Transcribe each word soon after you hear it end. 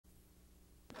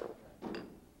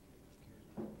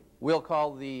We'll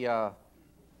call the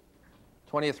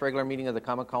 20th regular meeting of the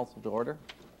Common Council to order.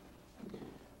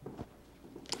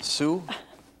 Sue?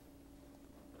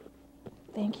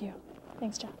 Thank you.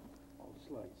 Thanks, John.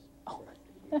 Oh.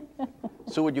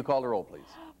 Sue, would you call the roll, please?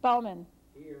 Bauman.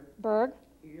 Here. Berg.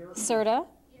 Here. Serta.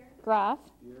 Here. Graf.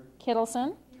 Here.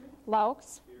 Kittleson. Here.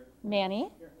 Laux. Here.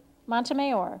 Manny. Here.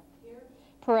 Montemayor. Here.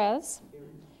 Perez. Here.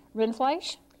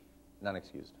 Rindfleisch. None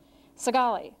excused.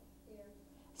 Sagali. Here.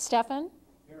 Stefan.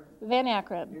 Here. Van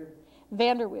Akron. Here.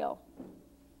 Vanderweel.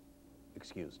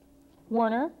 Excused.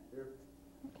 Warner. Here.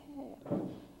 Okay.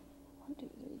 1, 2,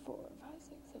 3, 4, 5, 6,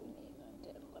 7, 8,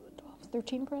 9, 10, 11, 12,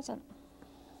 13 present.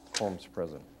 Quorum's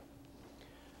present.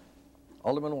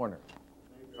 Alderman Warner.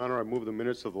 Your Honor, I move the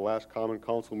minutes of the last Common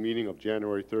Council meeting of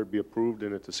January 3rd be approved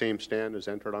and at the same stand as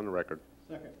entered on the record.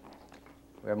 Second.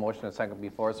 We have a motion and a second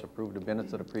before us to approve the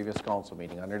minutes of the previous council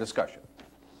meeting. Under discussion.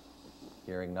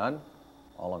 Hearing none.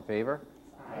 All in favor?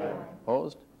 Aye.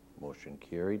 Opposed? Motion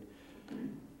carried.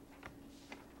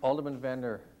 Alderman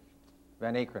Van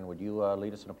Akron, would you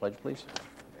lead us in a pledge, please?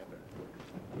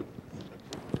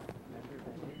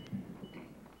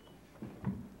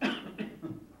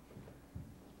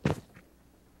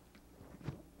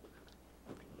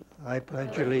 I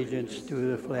pledge allegiance to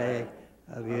the flag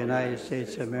of the United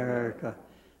States of America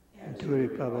and to the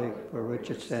republic for which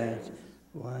it stands,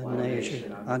 one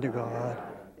nation, under God,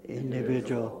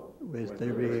 indivisible, with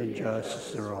liberty and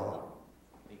justice for all.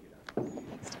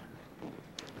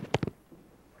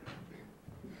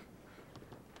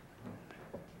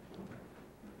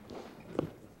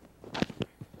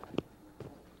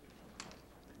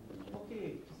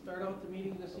 Okay, to start out the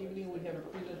meeting this evening, we have a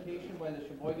presentation by the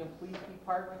Sheboygan Police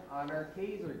Department on our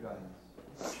taser guns.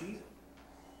 Chief?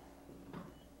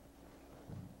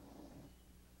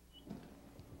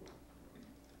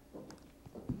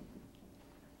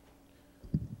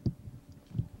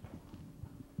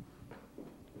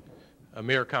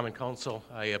 Mayor, Common Council,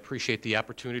 I appreciate the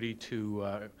opportunity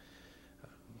to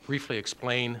briefly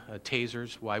explain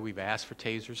tasers, why we've asked for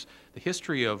tasers. The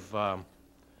history of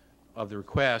the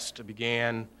request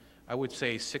began, I would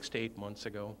say, 6 to 8 months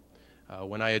ago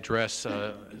when I addressed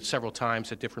several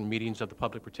times at different meetings of the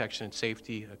Public Protection and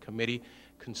Safety Committee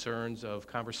concerns of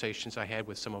conversations I had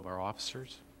with some of our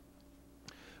officers.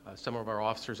 Some of our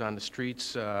officers on the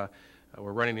streets were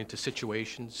running into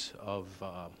situations of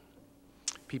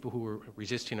people who were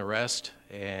resisting arrest,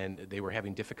 and they were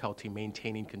having difficulty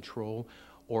maintaining control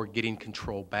or getting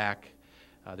control back.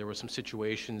 There were some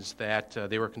situations that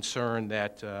they were concerned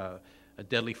that a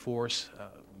deadly force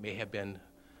may have been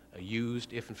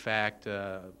used if, in fact,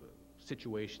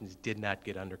 situations did not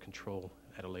get under control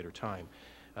at a later time.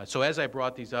 So as I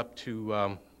brought these up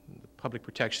to Public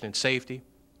Protection and Safety,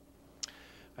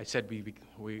 I said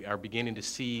we are beginning to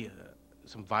see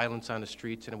some violence on the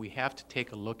streets, and we have to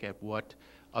take a look at what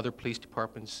other police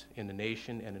departments in the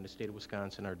nation and in the state of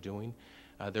Wisconsin are doing.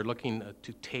 They're looking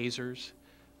to tasers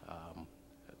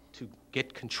to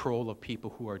get control of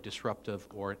people who are disruptive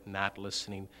or not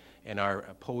listening and are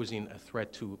posing a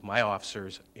threat to my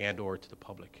officers and or to the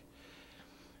public.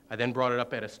 I then brought it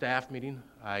up at a staff meeting.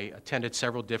 I attended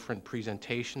several different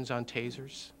presentations on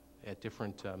tasers at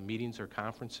different meetings or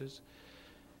conferences.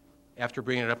 After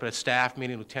bringing it up at a staff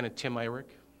meeting, Lieutenant Tim Eyrick,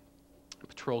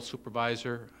 patrol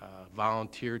supervisor,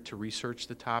 volunteered to research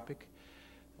the topic,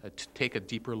 to take a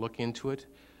deeper look into it.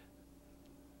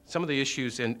 Some of the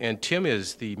issues, and Tim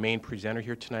is the main presenter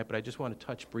here tonight, but I just want to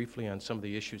touch briefly on some of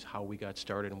the issues, how we got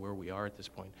started and where we are at this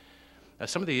point.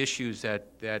 Some of the issues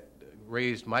that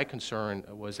raised my concern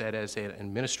was that as an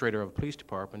administrator of a police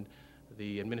department,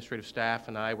 the administrative staff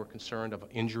and I were concerned of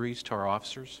injuries to our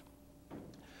officers,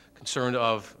 concerned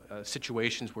of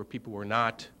situations where people were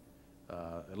not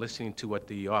listening to what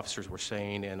the officers were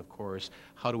saying, and of course,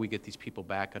 how do we get these people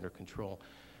back under control?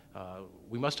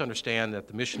 We must understand that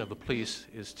the mission of the police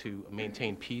is to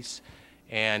maintain peace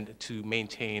and to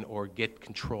maintain or get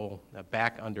control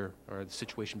back under, or the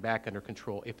situation back under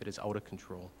control if it is out of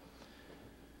control.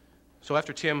 So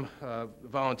after Tim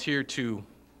volunteered to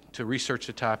research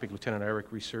the topic, Lieutenant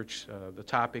Eyrick researched the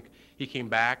topic, he came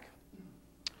back,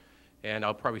 and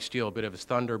I'll probably steal a bit of his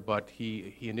thunder, but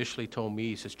he initially told me,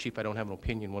 he says, Chief, I don't have an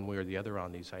opinion one way or the other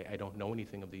on these. I don't know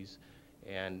anything of these.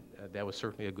 And that was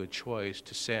certainly a good choice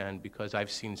to send, because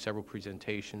I've seen several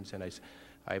presentations, and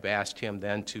I've asked him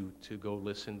then to go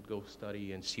listen, go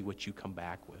study, and see what you come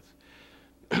back with.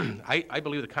 I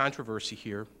believe the controversy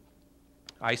here,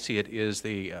 I see it, is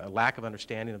the lack of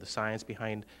understanding of the science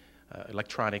behind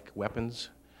electronic weapons.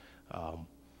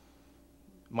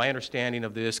 My understanding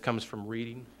of this comes from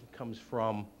reading. It comes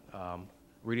from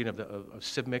reading of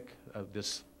CIVMIC, of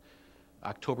this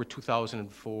October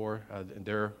 2004,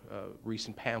 their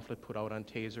recent pamphlet put out on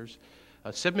tasers.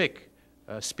 CIVMIC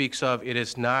speaks of it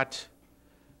is not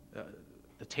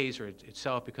the taser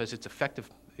itself, because its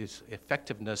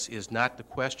effectiveness is not the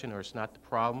question, or it's not the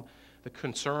problem. The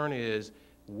concern is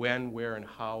when, where, and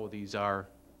how these are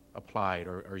applied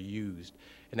or used.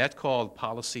 And that's called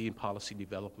policy and policy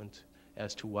development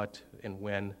as to what and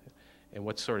when and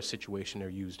what sort of situation they're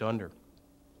used under.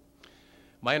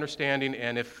 My understanding,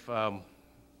 and if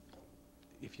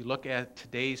you look at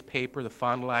today's paper, the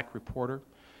Fond du Lac Reporter,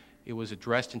 it was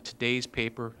addressed in today's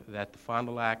paper that the Fond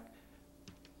du Lac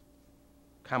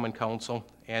Common Council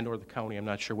and or the county, I'm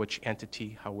not sure which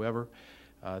entity, however,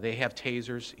 they have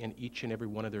tasers in each and every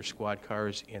one of their squad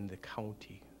cars in the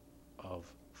county of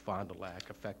Fond du Lac,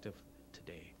 effective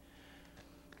today.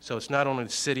 So it's not only the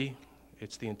city,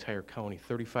 it's the entire county.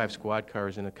 35 squad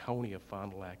cars in the county of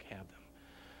Fond du Lac have them.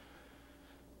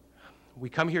 We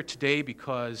come here today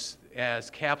because as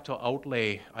capital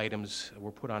outlay items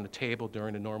were put on the table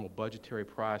during the normal budgetary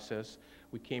process,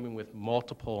 we came in with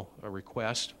multiple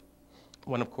requests.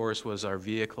 One, of course, was our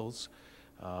vehicles.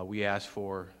 We asked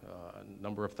for a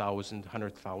number of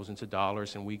hundred thousands of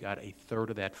dollars, and we got a third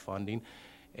of that funding.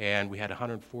 And we had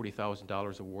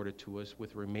 $140,000 awarded to us,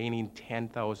 with remaining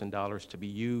 $10,000 to be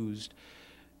used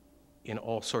in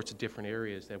all sorts of different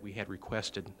areas that we had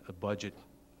requested a budget.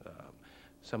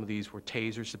 Some of these were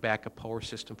tasers, the backup power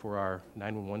system for our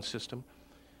 911 system,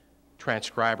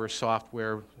 transcriber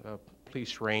software,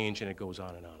 police range, and it goes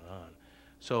on and on and on.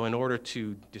 So in order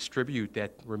to distribute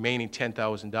that remaining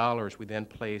 $10,000, we then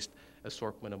placed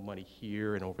assortment of money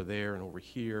here and over there and over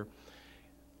here.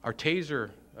 Our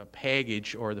taser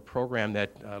package, or the program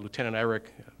that Lieutenant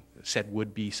Eric said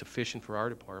would be sufficient for our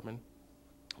department,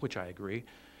 which I agree,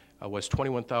 was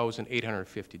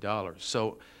 $21,850.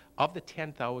 So of the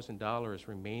 $10,000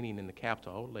 remaining in the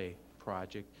capital outlay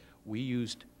project, we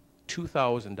used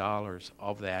 $2,000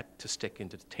 of that to stick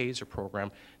into the taser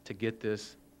program to get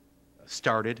this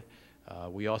started.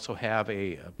 We also have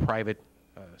a private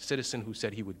citizen who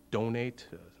said he would donate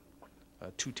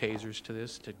 2 tasers to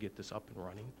this to get this up and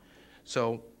running.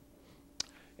 So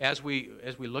as we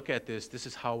look at this, this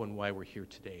is how and why we're here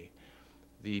today.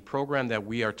 The program that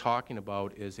we are talking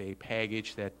about is a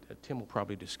package that Tim will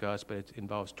probably discuss, but it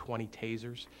involves 20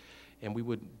 tasers, and we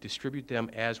would distribute them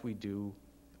as we do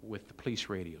with the police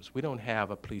radios. We don't have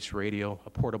a police radio,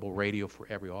 a portable radio for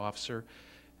every officer,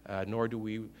 nor do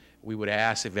we would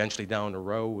ask eventually down the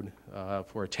road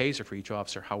for a taser for each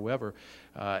officer. However,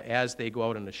 as they go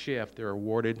out on the shift, they're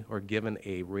awarded or given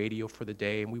a radio for the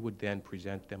day, and we would then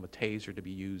present them a taser to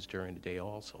be used during the day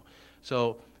also.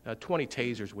 So 20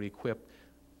 tasers would equip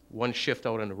one shift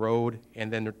out on the road,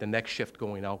 and then the next shift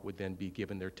going out would then be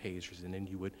given their tasers, and then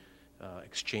you would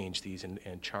exchange these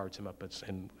and charge them up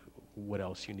and what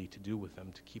else you need to do with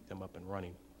them to keep them up and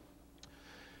running.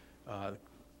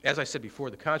 As I said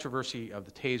before, the controversy of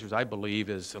the tasers, I believe,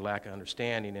 is a lack of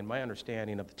understanding, and my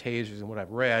understanding of the tasers and what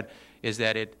I've read is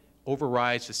that it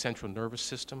overrides the central nervous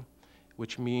system,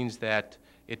 which means that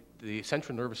the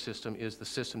central nervous system is the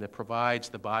system that provides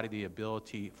the body the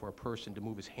ability for a person to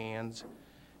move his hands,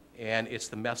 and it's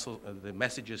the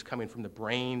messages coming from the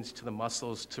brains to the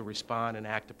muscles to respond and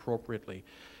act appropriately.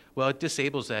 Well, it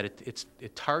disables that.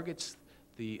 It targets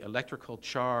the electrical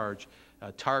charge,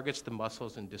 targets the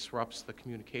muscles and disrupts the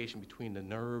communication between the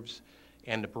nerves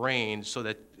and the brain, so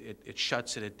that it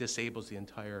shuts it, it disables the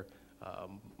entire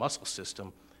muscle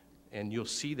system. And you'll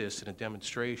see this in a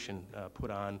demonstration put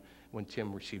on when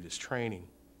Tim received his training.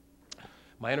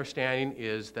 My understanding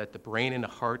is that the brain and the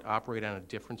heart operate on a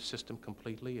different system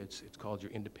completely. It's called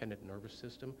your independent nervous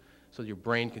system. So your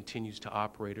brain continues to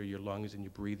operate, or your lungs and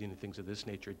your breathing and things of this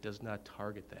nature. It does not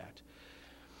target that.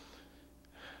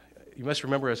 You must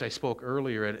remember, as I spoke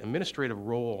earlier, an administrative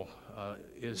role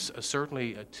is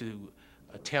certainly to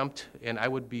attempt, and I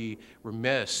would be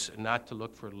remiss not to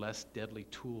look for less deadly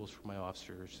tools for my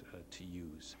officers to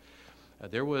use.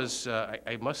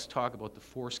 I must talk about the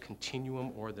force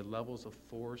continuum, or the levels of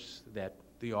force that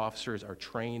the officers are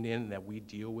trained in, that we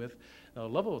deal with. Now,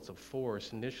 levels of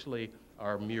force initially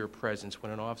are mere presence.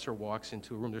 When an officer walks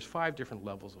into a room, there's 5 different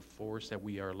levels of force that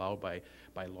we are allowed by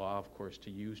law, of course, to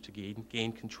use to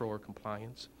gain control or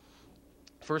compliance.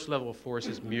 First level of force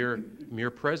is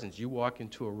mere presence. You walk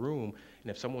into a room,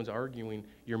 and if someone's arguing,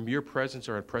 your mere presence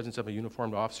or the presence of a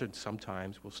uniformed officer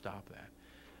sometimes will stop that.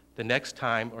 The next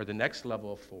time, or the next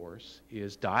level of force,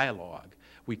 is dialogue.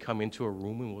 We come into a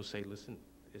room and we'll say, listen,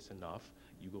 it's enough.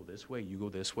 You go this way, you go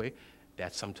this way.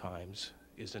 That sometimes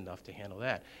is enough to handle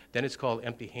that. Then it's called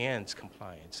empty hands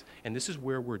compliance. And this is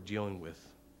where we're dealing with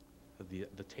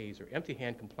the taser. Empty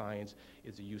hand compliance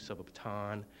is the use of a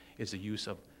baton, is the use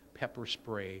of pepper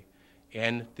spray,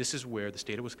 and this is where the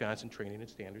state of Wisconsin Training and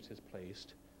Standards has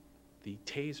placed the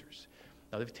tasers.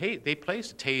 Now, they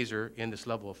placed a taser in this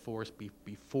level of force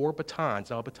before batons.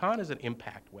 Now, a baton is an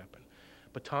impact weapon.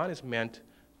 Baton is meant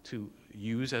to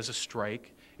use as a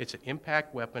strike. It's an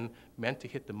impact weapon meant to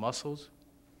hit the muscles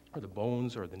or the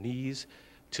bones or the knees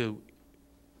to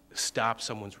stop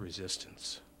someone's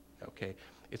resistance, okay?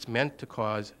 It's meant to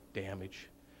cause damage.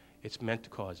 It's meant to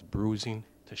cause bruising,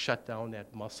 to shut down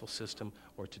that muscle system,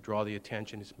 or to draw the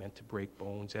attention. It's meant to break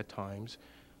bones at times.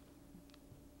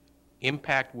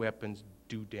 Impact weapons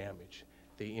do damage.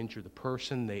 They injure the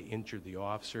person, they injure the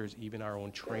officers. Even our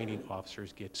own training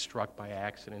officers get struck by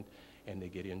accident and they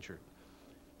get injured.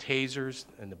 Tasers,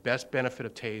 and the best benefit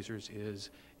of tasers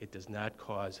is it does not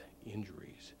cause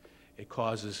injuries. It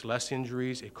causes less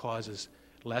injuries, it causes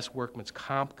less workman's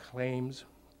comp claims.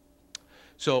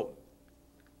 So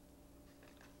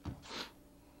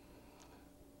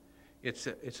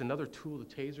it's another tool. The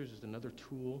tasers is another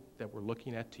tool that we're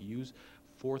looking at to use.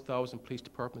 4,000 police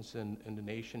departments in the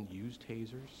nation use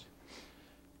tasers.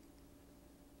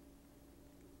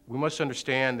 We must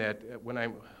understand that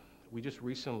we just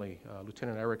recently,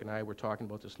 Lieutenant Eric and I were talking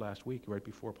about this last week, right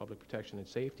before Public Protection and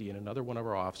Safety, and another one of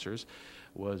our officers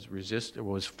was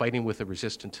fighting with a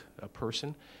resistant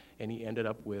person, and he ended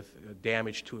up with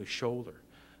damage to his shoulder.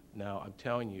 Now, I'm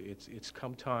telling you, it's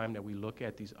come time that we look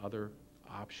at these other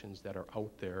options that are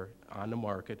out there on the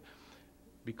market,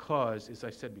 because, as I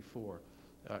said before,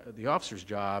 the officer's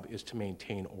job is to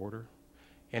maintain order,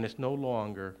 and it's no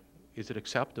longer is it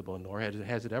acceptable, nor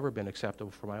has it ever been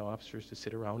acceptable for my officers to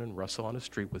sit around and wrestle on the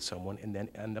street with someone and then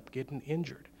end up getting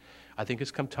injured. I think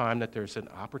it's come time that there's an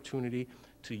opportunity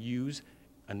to use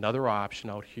another option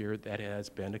out here that has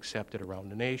been accepted around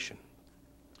the nation.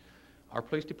 Our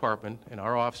police department and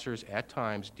our officers at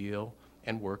times deal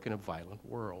and work in a violent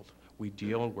world. We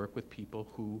deal and work with people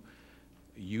who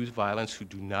use violence, who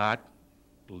do not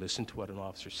listen to what an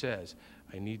officer says.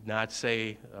 I need not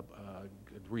say a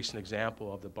recent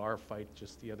example of the bar fight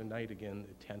just the other night again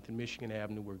at 10th and Michigan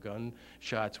Avenue, where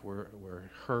gunshots were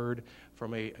heard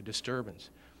from a disturbance.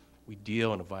 We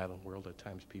deal in a violent world at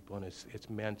times, people, and it's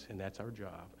meant, and that's our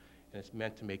job, and it's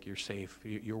meant to make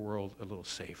your world a little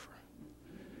safer.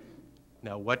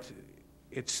 Now,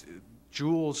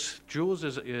 Jules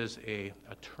is a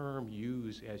term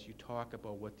used as you talk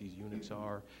about what these units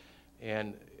are,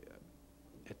 and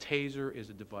a taser is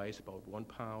a device about 1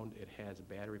 pound. It has a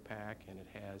battery pack, and it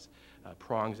has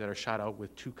prongs that are shot out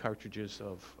with 2 cartridges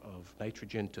of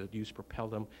nitrogen to use to propel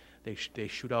them. They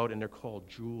shoot out, and they're called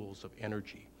joules of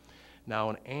energy.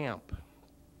 Now,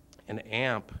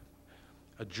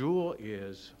 a joule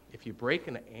is, if you break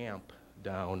an amp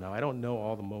down, now I don't know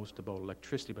all the most about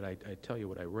electricity, but I tell you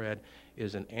what I read,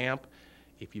 is an amp,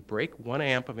 if you break 1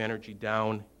 amp of energy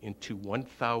down into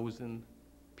 1,000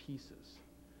 pieces,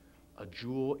 a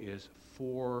joule is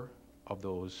 4 of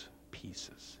those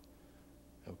pieces,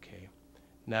 okay?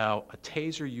 Now, a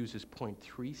taser uses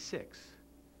 0.36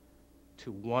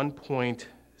 to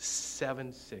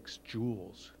 1.76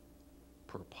 joules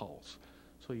per pulse.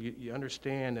 So you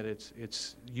understand that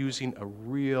it's using a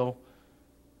real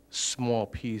small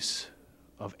piece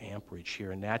of amperage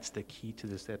here, and that's the key to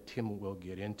this that Tim will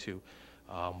get into.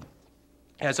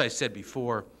 As I said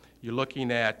before, you're looking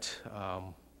at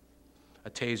a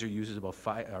taser uses about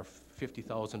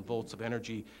 50,000 volts of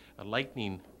energy. A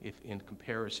lightning, if in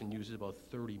comparison, uses about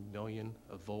 30 million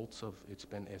volts. It's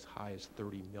been as high as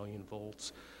 30 million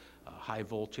volts. High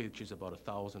voltage is about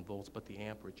 1,000 volts, but the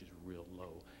amperage is real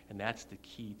low, and that's the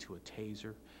key to a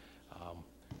taser.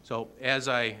 So as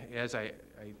I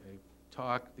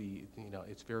talk,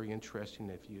 it's very interesting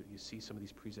if you see some of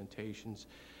these presentations.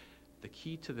 The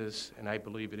key to this, and I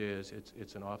believe it is,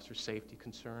 it's an officer safety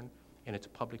concern, and it's a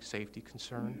public safety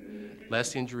concern.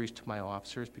 Less injuries to my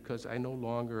officers, because I no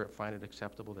longer find it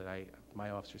acceptable that my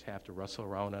officers have to wrestle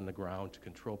around on the ground to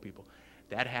control people.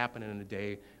 That happened in a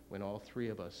day when all 3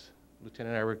 of us,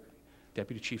 Lieutenant Eric,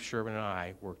 Deputy Chief Sherman, and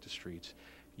I worked the streets.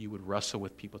 You would wrestle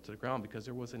with people to the ground because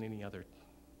there wasn't any other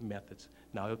methods.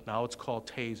 Now it's called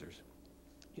tasers.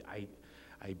 I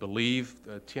believe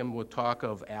Tim would talk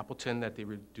of Appleton, that they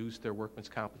reduced their workman's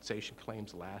compensation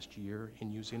claims last year in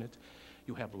using it.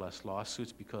 You have less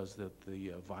lawsuits because the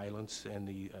violence and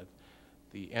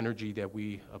the energy that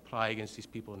we apply against these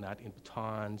people are not in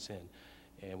batons, and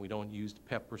we don't use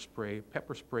pepper spray.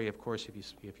 Pepper spray, of course, if you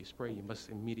spray, you must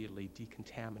immediately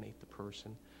decontaminate the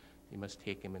person. You must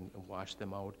take them and wash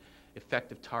them out.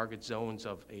 Effective target zones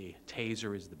of a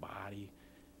taser is the body,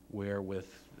 where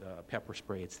with pepper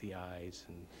spray it's the eyes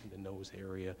and the nose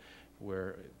area.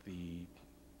 where the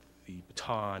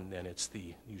baton, then it's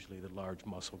usually the large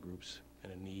muscle groups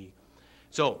and a knee.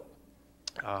 So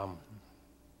I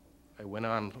went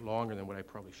on longer than what I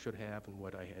probably should have and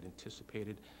what I had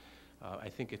anticipated. I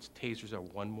think tasers are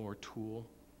one more tool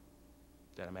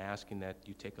that I'm asking that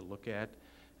you take a look at.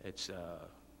 It's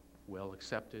well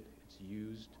accepted, it's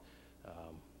used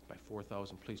by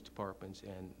 4,000 police departments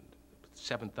and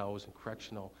 7,000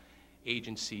 correctional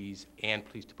agencies and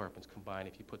police departments combined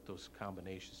if you put those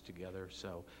combinations together.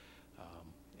 So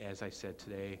as I said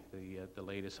today, the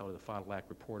latest out of the Fond du Lac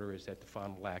Reporter is that the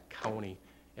Fond du Lac County,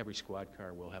 every squad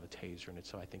car will have a taser in it.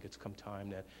 So I think it's come time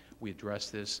that we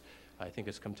address this. I think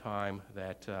it's come time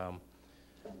that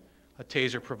a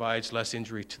taser provides less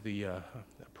injury to the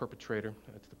perpetrator,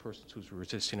 to the person who's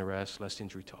resisting arrest, less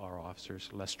injury to our officers,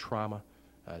 less trauma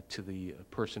to the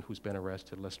person who's been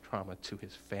arrested, less trauma to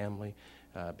his family,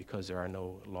 because there are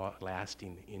no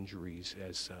lasting injuries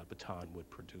as baton would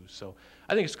produce. So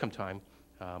I think it's come time.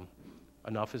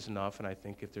 Enough is enough, and I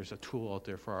think if there's a tool out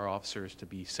there for our officers to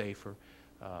be safer,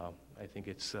 I think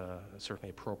it's certainly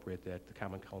appropriate that the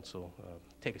Common Council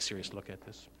take a serious look at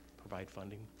this, provide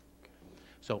funding.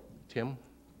 So, Tim?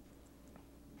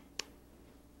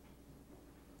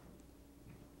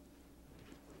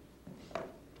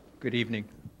 Good evening.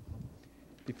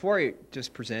 Before I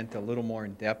just present a little more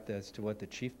in depth as to what the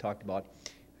chief talked about,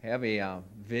 I have a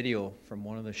video from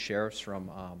one of the sheriffs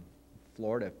from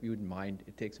Florida, if you wouldn't mind.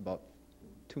 It takes about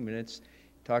 2 minutes.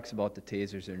 It talks about the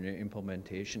tasers and their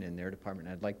implementation in their department.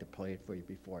 I'd like to play it for you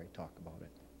before I talk about it.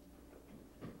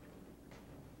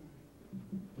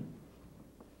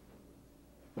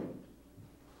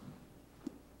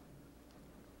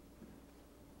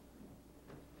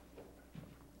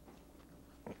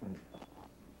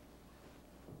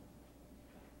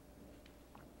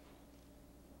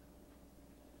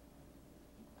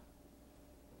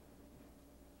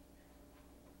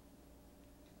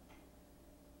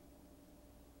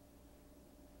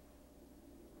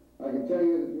 I can tell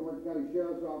you that the Orange County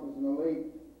Sheriff's Office in the late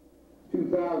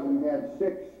 2000 had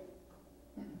 6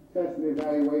 test and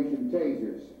evaluation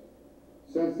tasers.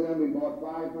 Since then, we bought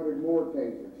 500 more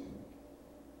tasers.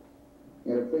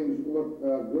 And if things look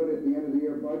good at the end of the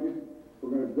year budget,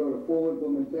 we're going to go to full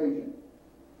implementation.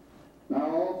 Now,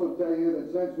 I'll also tell you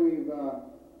that since we've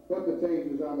put the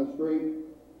tasers on the street,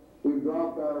 we've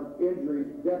dropped our injuries,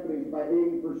 deputies, by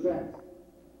 80%.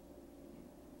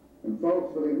 And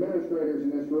folks, for the administrators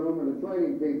in this room or the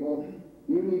training people,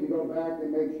 you need to go back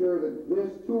and make sure that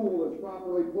this tool is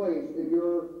properly placed in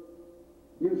your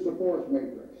use of force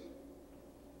matrix.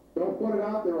 Don't put it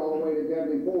out there all the way to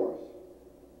deadly force,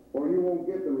 or you won't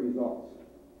get the results.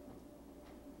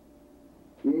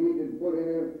 You need to put in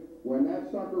it, when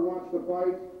that sucker wants to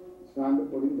fight, it's time to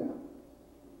put him down.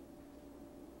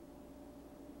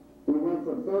 We went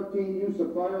from 13 use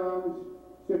of firearms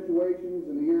situations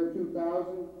in the year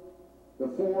 2000 to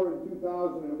 4 in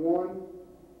 2001,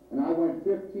 and I went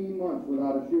 15 months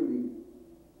without a shooting.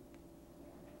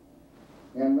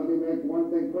 And let me make one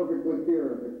thing perfectly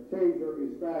clear, the taser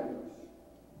is fabulous.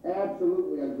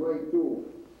 Absolutely a great tool.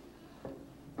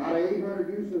 Out of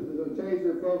 800 uses of the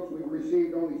taser, folks, we've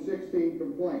received only 16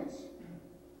 complaints.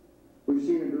 We've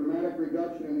seen a dramatic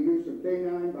reduction in the use of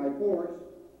canine by force.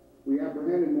 We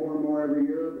apprehended more and more every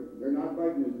year, but they're not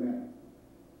fighting as many.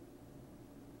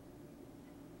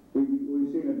 We've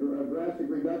seen a drastic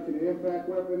reduction in impact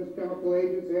weapons, chemical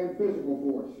agents, and physical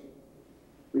force.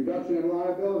 Reduction in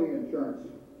liability insurance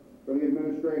for the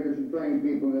administrators and training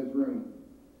people in this room.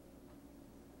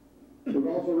 We've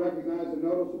also recognized a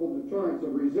noticeable deterrence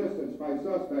of resistance by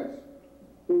suspects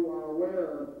who are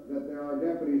aware that there are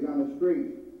deputies on the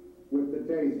street with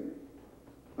the taser.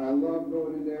 I love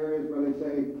going into areas where they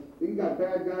say, you got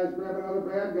bad guys grabbing other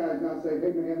bad guys, and I'll say,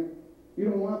 hey man, you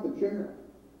don't want the chair.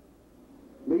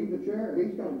 Leave the chair.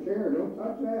 He's got a chair. Don't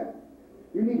touch that.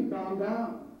 You need to calm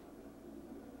down.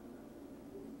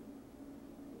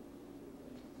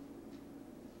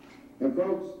 And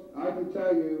folks, I can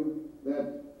tell you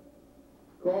that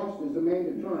cost is the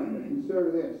main deterrent. But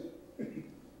consider this.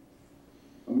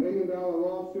 $1 million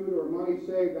lawsuit or money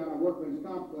saved on a workman's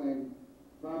comp claim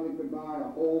probably could buy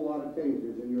a whole lot of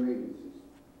tasers in your agencies.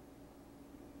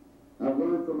 I've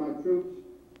learned from my troops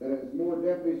that as more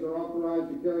deputies are authorized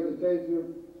to carry the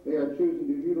taser, they are choosing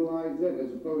to utilize it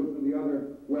as opposed to the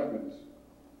other weapons.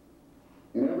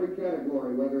 In every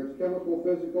category, whether it's chemical,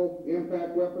 physical,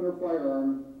 impact weapon, or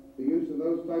firearm, the use of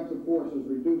those types of force has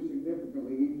reduced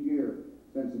significantly each year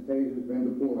since the taser has been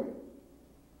deployed.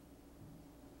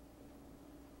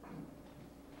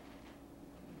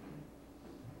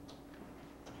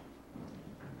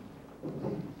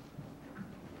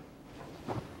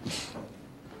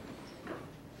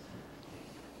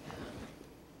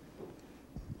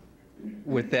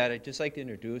 with that, I'd just like to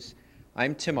introduce,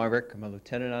 I'm Tim Iverick. I'm a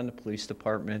lieutenant on the police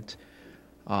department.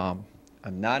 I'm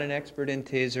not an expert in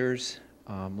tasers.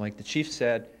 Like the chief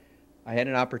said, I had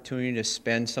an opportunity to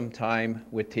spend some time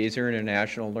with Taser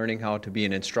International learning how to be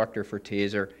an instructor for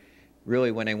Taser.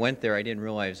 Really, when I went there, I didn't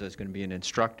realize I was going to be an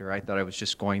instructor. I thought I was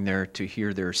just going there to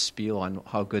hear their spiel on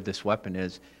how good this weapon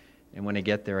is. And when I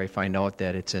get there, I find out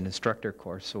that it's an instructor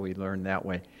course, so we learned that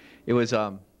way. It was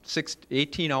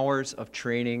 18 hours of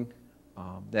training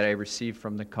that I received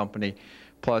from the company,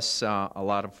 plus a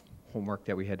lot of homework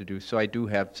that we had to do. So I do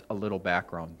have a little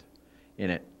background in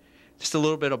it. Just a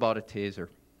little bit about a taser.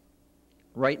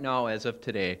 Right now, as of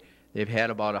today, they've had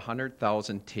about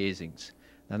 100,000 tasings.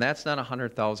 Now, that's not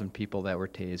 100,000 people that were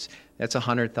tased. That's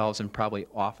 100,000 probably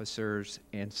officers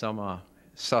and some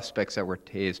suspects that were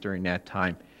tased during that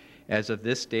time. As of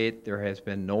this date, there has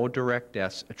been no direct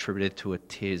deaths attributed to a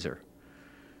taser.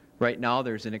 Right now,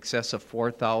 there's in excess of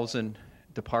 4,000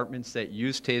 departments that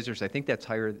use tasers. I think that's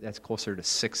higher, that's closer to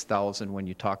 6,000 when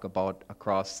you talk about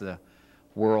across the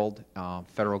world,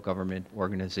 federal government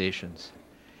organizations.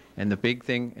 And the big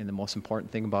thing and the most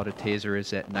important thing about a taser is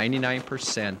that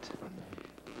 99%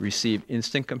 receive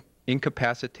instant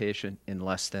incapacitation in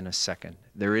less than a second.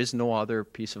 There is no other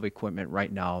piece of equipment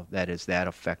right now that is that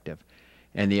effective.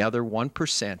 And the other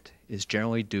 1% is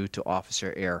generally due to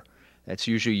officer error. That's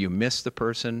usually you miss the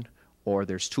person, or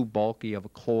there's too bulky of a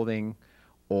clothing,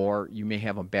 or you may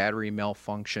have a battery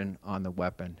malfunction on the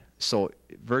weapon. So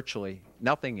virtually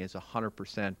nothing is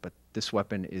 100%, but this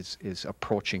weapon is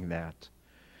approaching that.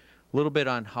 A little bit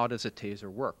on how does a taser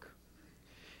work.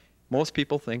 Most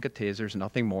people think a taser is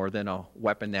nothing more than a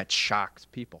weapon that shocks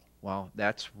people. Well,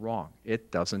 that's wrong.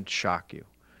 It doesn't shock you.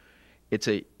 It's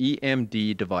a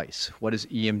EMD device. What is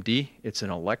EMD? It's an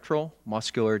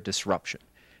electromuscular disruption.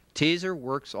 Taser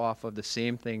works off of the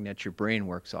same thing that your brain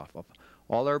works off of.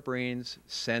 All our brains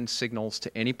send signals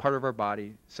to any part of our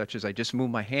body, such as I just move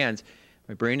my hands.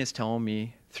 My brain is telling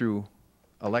me through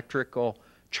electrical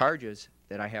charges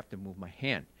that I have to move my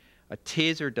hand. A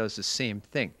taser does the same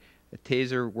thing. A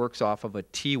taser works off of a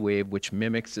T wave, which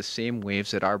mimics the same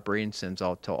waves that our brain sends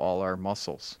out to all our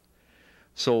muscles.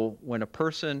 So when a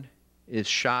person is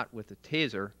shot with a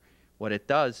taser, what it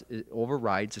does is it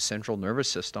overrides the central nervous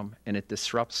system, and it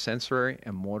disrupts sensory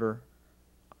and motor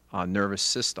nervous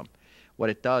system. What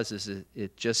it does is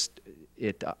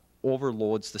it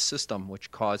overloads the system,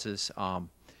 which causes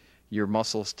your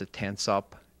muscles to tense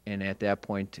up, and at that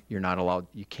point you're not allowed,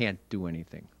 you can't do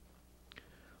anything. A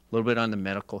little bit on the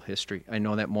medical history. I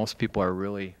know that most people are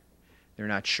really, they're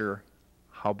not sure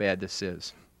how bad this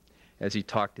is. As he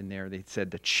talked in there, they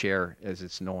said the chair, as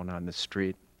it's known on the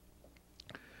street.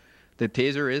 The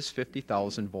taser is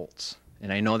 50,000 volts.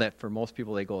 And I know that for most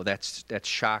people they go, that's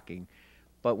shocking.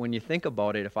 But when you think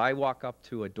about it, if I walk up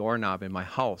to a doorknob in my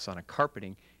house on a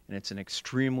carpeting and it's an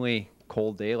extremely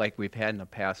cold day like we've had in the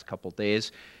past couple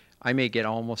days, I may get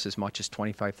almost as much as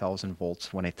 25,000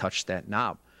 volts when I touch that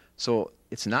knob. So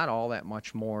it's not all that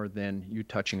much more than you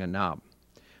touching a knob.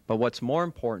 But what's more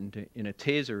important in a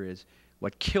taser is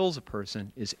what kills a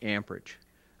person is amperage.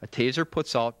 A taser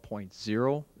puts out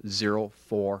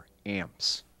 0.004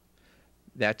 amps.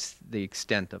 That's the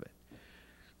extent of it.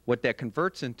 What that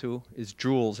converts into is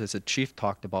joules, as the chief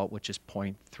talked about, which is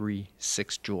 0.36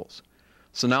 joules.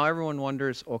 So now everyone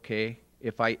wonders, okay,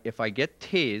 if I get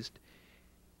tased,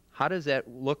 how does that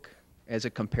look as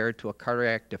it compared to a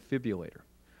cardiac defibrillator?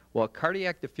 Well, a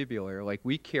cardiac defibrillator, like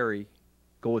we carry,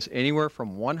 goes anywhere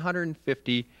from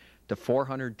 150 to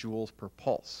 400 joules per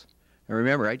pulse. And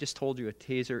remember, I just told you a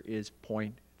taser is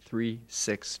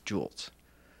 0.36 joules.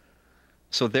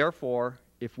 So therefore,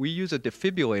 if we use a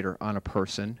defibrillator on a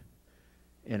person,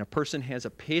 and a person has a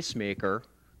pacemaker,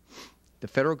 the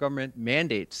federal government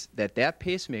mandates that that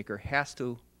pacemaker has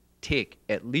to take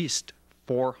at least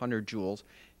 400 joules,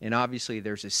 and obviously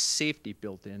there's a safety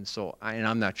built in, so and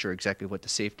I'm not sure exactly what the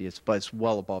safety is, but it's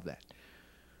well above that.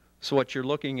 So what you're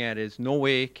looking at is no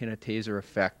way can a taser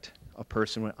affect a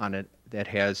person on it that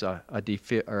has a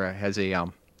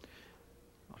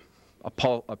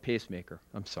pacemaker.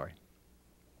 I'm sorry.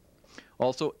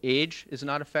 Also, age is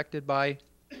not affected by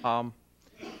a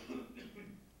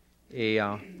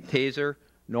taser,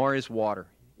 nor is water.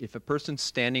 If a person's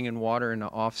standing in water and an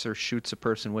officer shoots a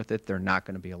person with it, they're not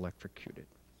going to be electrocuted.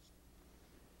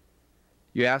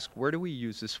 You ask, where do we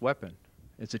use this weapon?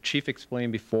 As the chief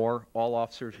explained before, all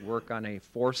officers work on a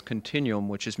force continuum,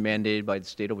 which is mandated by the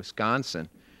state of Wisconsin.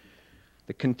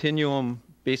 The continuum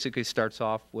basically starts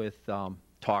off with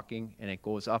talking, and it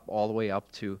goes up all the way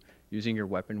up to using your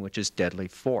weapon, which is deadly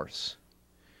force.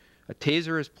 A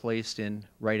taser is placed in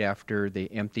right after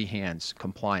the empty hands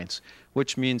compliance,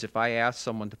 which means if I ask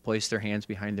someone to place their hands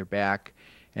behind their back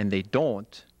and they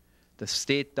don't, the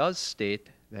state does state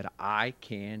that I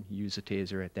can use a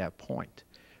taser at that point.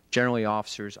 Generally,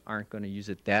 officers aren't going to use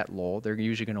it that low. They're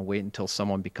usually going to wait until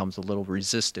someone becomes a little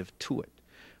resistive to it.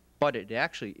 But it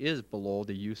actually is below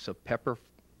the use of pepper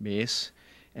mace,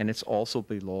 and it's also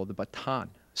below the baton.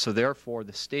 So therefore,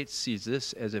 the state sees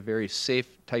this as a very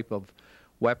safe type of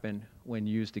weapon when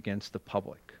used against the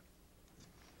public.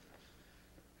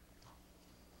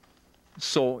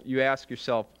 So you ask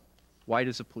yourself, why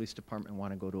does the police department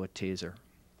want to go to a taser?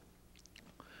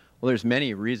 Well, there's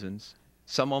many reasons.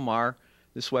 Some of them are,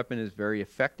 this weapon is very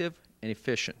effective and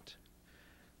efficient.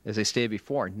 As I stated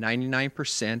before,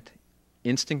 99%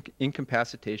 instant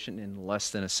incapacitation in less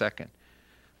than a second.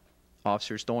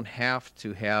 Officers don't have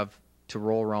to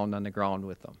roll around on the ground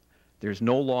with them. There's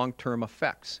no long-term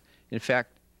effects. In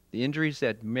fact, the injuries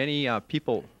that many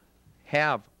people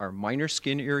have are minor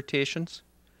skin irritations,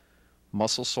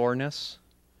 muscle soreness,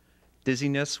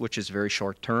 dizziness, which is very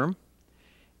short-term,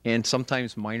 and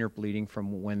sometimes minor bleeding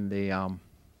from when the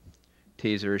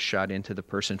taser is shot into the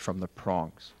person from the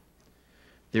prongs.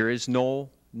 There is no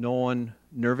known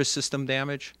nervous system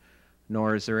damage,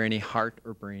 nor is there any heart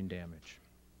or brain damage.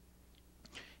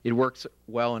 It works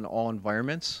well in all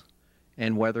environments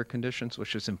and weather conditions,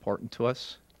 which is important to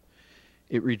us.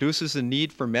 It reduces the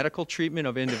need for medical treatment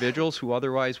of individuals who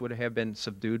otherwise would have been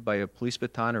subdued by a police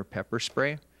baton or pepper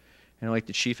spray. And like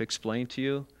the chief explained to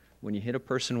you, when you hit a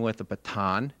person with a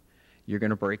baton, you're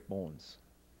going to break bones.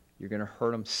 You're going to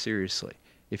hurt them seriously.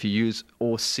 If you use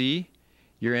OC,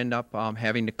 you end up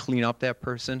having to clean up that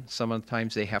person.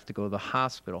 Sometimes they have to go to the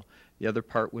hospital. The other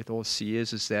part with OC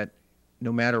is that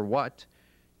no matter what,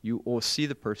 you OC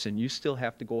the person, you still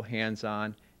have to go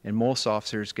hands-on, and most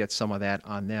officers get some of that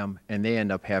on them, and they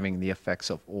end up having the effects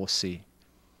of OC.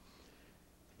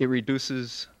 It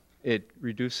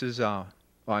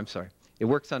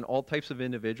works on all types of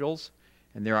individuals,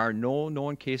 and there are no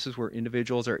known cases where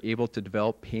individuals are able to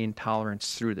develop pain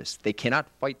tolerance through this. They cannot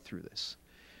fight through this.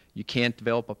 You can't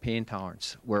develop a pain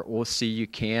tolerance. Where OC you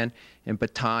can, and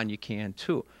baton you can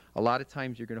too. A lot of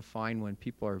times you're going to find when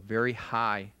people are very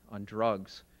high on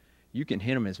drugs, you can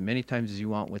hit them as many times as you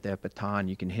want with that baton.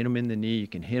 You can hit them in the knee, you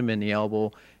can hit them in the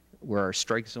elbow, where our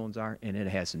strike zones are, and it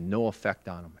has no effect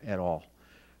on them at all.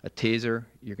 A taser,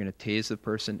 you're going to tase the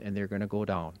person and they're going to go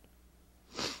down.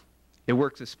 It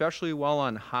works especially well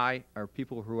on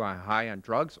people who are high on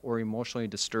drugs or emotionally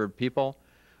disturbed people,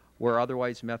 where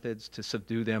otherwise methods to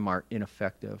subdue them are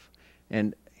ineffective.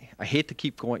 And I hate to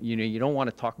keep going, you don't want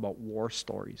to talk about war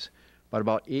stories, but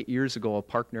about 8 years ago, a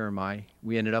partner of mine,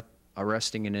 we ended up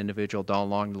arresting an individual down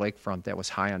along the lakefront that was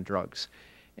high on drugs.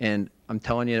 And I'm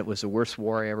telling you, it was the worst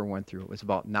war I ever went through. It was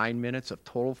about 9 minutes of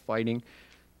total fighting.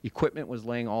 Equipment was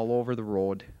laying all over the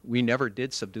road. We never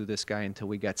did subdue this guy until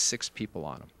we got 6 people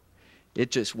on him.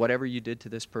 It just, whatever you did to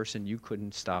this person, you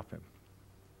couldn't stop him.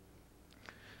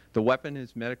 The weapon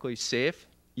is medically safe,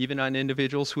 even on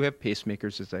individuals who have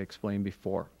pacemakers, as I explained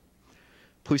before.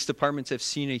 Police departments have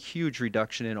seen a huge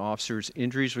reduction in officers'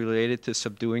 injuries related to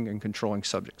subduing and controlling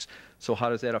subjects. So how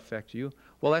does that affect you?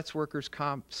 Well, that's workers'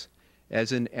 comps.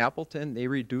 As in Appleton, they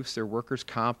reduced their workers'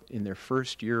 comp in their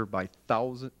first year by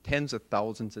tens of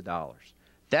thousands of dollars.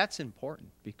 That's important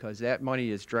because that money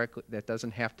is directly, that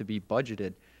doesn't have to be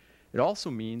budgeted. It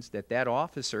also means that that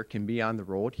officer can be on the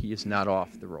road. He is not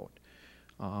off the road.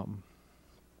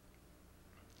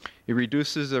 It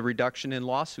reduces a reduction in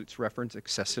lawsuits reference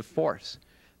excessive force.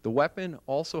 The weapon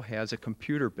also has a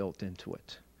computer built into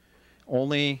it.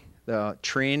 Only the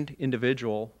trained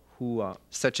individual who,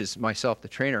 such as myself, the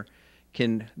trainer,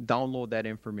 can download that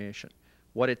information.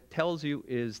 What it tells you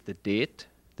is the date,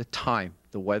 the time,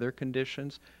 the weather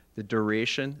conditions, the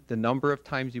duration, the number of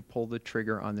times you pull the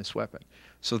trigger on this weapon.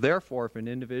 So therefore, if an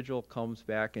individual comes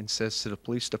back and says to the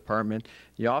police department,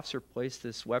 the officer placed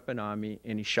this weapon on me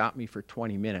and he shot me for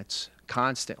 20 minutes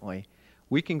constantly,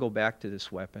 we can go back to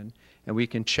this weapon and we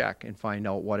can check and find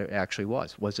out what it actually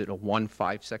was. Was it a 1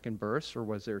 5-second burst or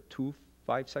was there 2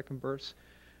 5-second bursts?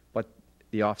 But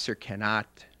the officer cannot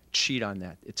cheat on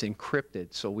that. It's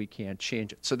encrypted, so we can't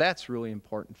change it. So that's really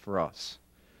important for us.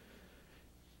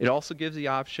 It also gives the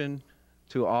option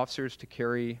to officers to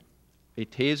carry a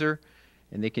taser,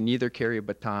 and they can either carry a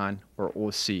baton or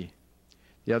OC.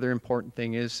 The other important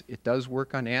thing is it does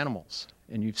work on animals,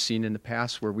 and you've seen in the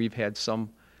past where we've had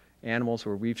some animals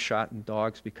where we've shot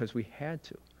dogs because we had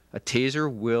to. A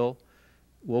taser will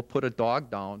put a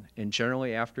dog down, and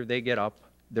generally after they get up,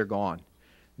 they're gone.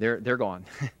 They're gone.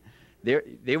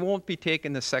 They won't be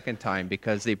taken the second time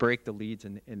because they break the leads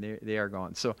and they are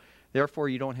gone. So therefore,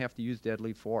 you don't have to use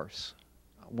deadly force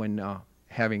when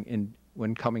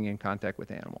when coming in contact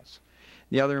with animals.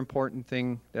 The other important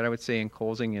thing that I would say in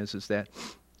closing is that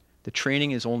the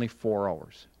training is only 4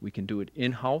 hours. We can do it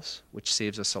in-house, which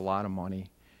saves us a lot of money.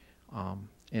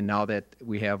 And now that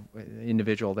we have an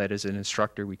individual that is an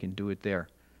instructor, we can do it there.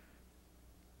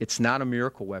 It's not a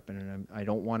miracle weapon, and I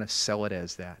don't want to sell it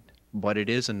as that. But it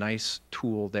is a nice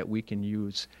tool that we can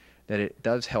use, that it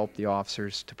does help the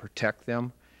officers to protect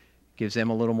them, gives them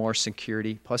a little more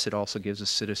security, plus it also gives the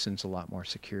citizens a lot more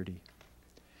security.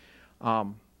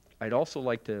 I'd also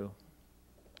like to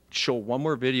show one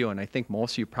more video, and I think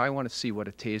most of you probably want to see what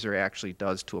a taser actually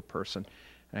does to a person.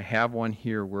 And I have one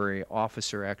here where an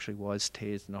officer actually was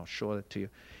tased, and I'll show it to you.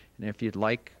 And if you'd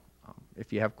like,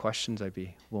 if you have questions, I'd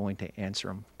be willing to answer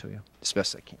them to you as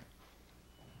best I can.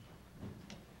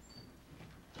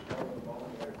 Actually,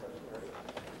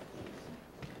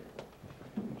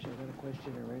 I got a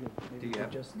question already. Maybe you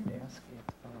could just ask it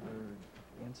or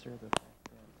answer the fact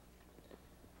that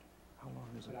how long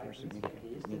is a person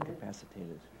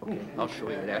incapacitated? Okay, I'll show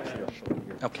you it. Actually, I'll show you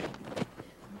here. Okay.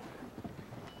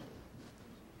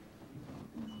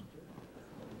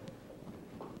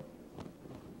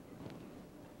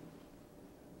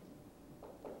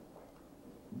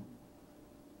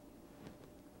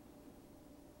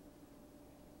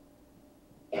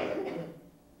 I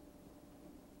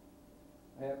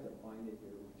have to find it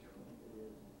here, which one it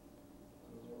is.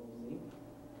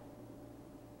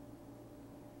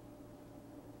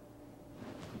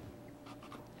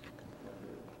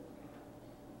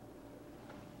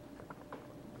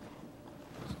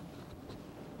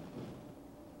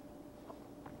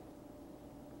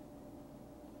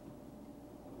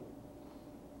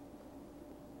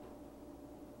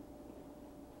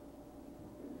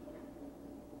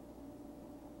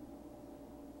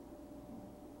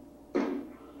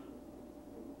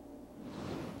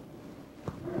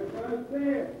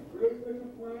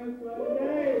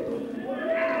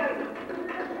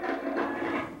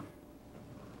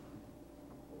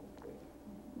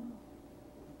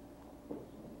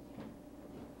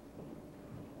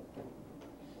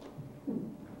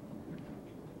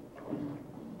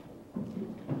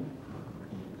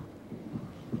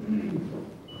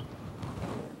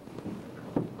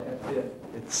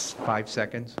 It's 5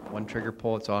 seconds, one trigger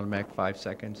pull, it's automatic, 5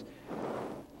 seconds.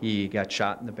 He got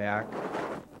shot in the back.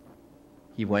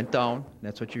 He went down,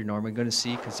 that's what you're normally going to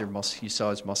see because you saw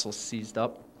his muscles seized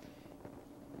up.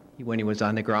 When he was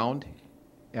on the ground,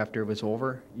 after it was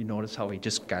over, you notice how he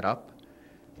just got up,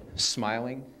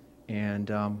 smiling,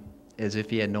 and as if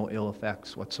he had no ill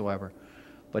effects whatsoever.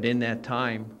 But in that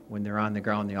time, when they're on the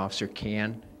ground, the officer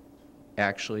can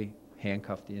actually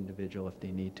handcuff the individual if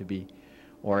they need to be,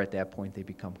 or at that point they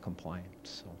become compliant.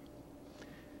 So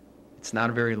it's not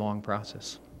a very long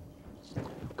process.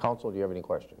 Council, do you have any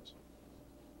questions?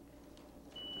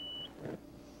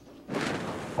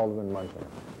 Alderman Munson.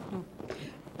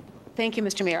 Thank you,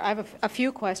 Mr. Mayor. I have a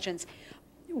few questions.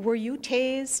 Were you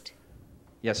tased?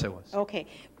 Yes, I was. Okay.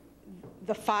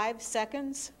 The 5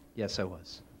 seconds? Yes, I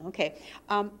was. Okay.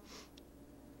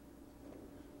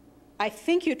 I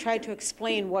think you tried to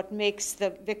explain what makes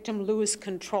the victim lose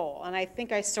control, and I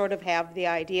think I sort of have the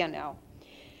idea now.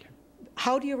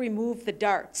 How do you remove the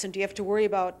darts, and do you have to worry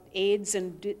about aids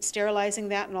and sterilizing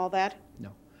that and all that?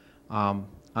 No.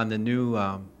 On the new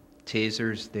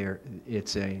tasers,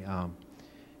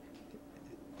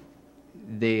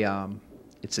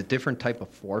 it's a different type of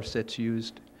force that's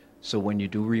used. So when you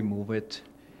do remove it,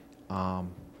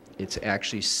 it's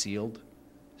actually sealed.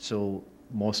 So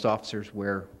most officers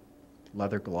wear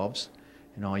leather gloves,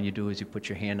 and all you do is you put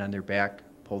your hand on their back,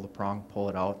 pull the prong, pull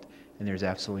it out, and there's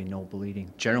absolutely no bleeding.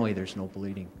 Generally, there's no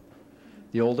bleeding.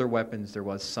 The older weapons, there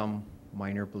was some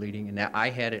minor bleeding, and I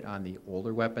had it on the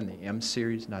older weapon, the M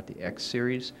series, not the X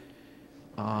series,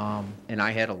 and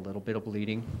I had a little bit of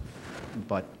bleeding,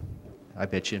 but I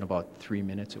bet you in about 3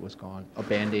 minutes it was gone. A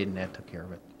Band-Aid and that took care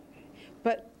of it.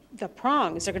 But the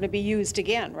prongs are going to be used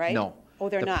again, right? No. Oh,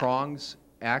 they're not? The prongs,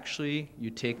 actually, you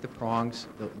take the prongs,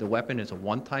 the weapon is a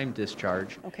one-time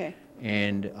discharge. Okay.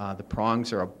 And the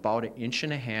prongs are about 1.5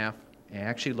 inches, and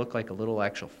actually look like a little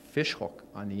actual fish hook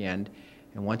on the end.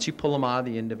 And once you pull them out of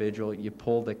the individual, you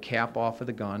pull the cap off of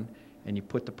the gun, and you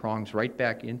put the prongs right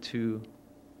back into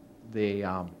the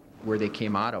where they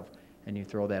came out of, and you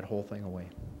throw that whole thing away.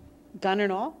 Gun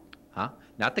and all? Huh?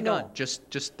 Not the gun.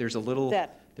 Just there's a little.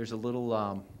 There's a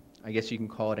little. I guess you can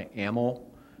call it an ammo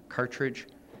cartridge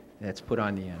that's put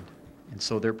on the end, and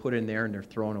so they're put in there and they're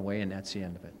thrown away, and that's the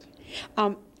end of it.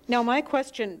 Now, my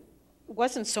question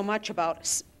wasn't so much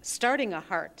about starting a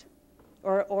heart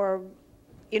or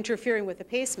interfering with the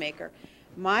pacemaker.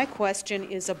 My question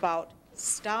is about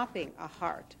stopping a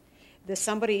heart. There's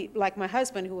somebody like my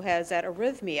husband who has that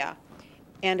arrhythmia,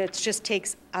 and it just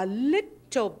takes a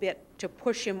little bit to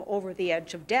push him over the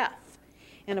edge of death.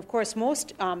 And of course,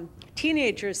 most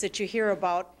teenagers that you hear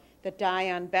about that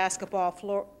die on basketball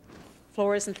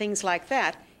floors and things like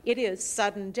that, it is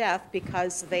sudden death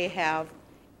because they have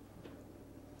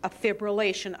a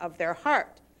fibrillation of their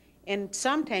heart. And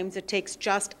sometimes it takes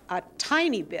just a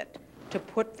tiny bit to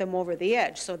put them over the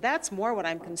edge. So that's more what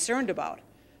I'm concerned about.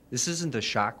 This isn't a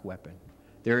shock weapon.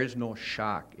 There is no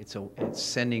shock. It's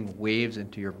sending waves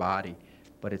into your body,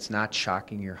 but it's not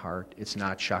shocking your heart. It's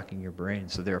not shocking your brain,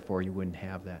 so therefore you wouldn't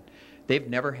have that. They've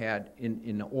never had,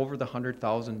 in over the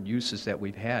 100,000 uses that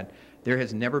we've had, there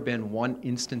has never been one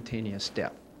instantaneous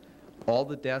death. All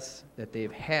the deaths that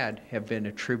they've had have been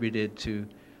attributed to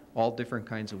all different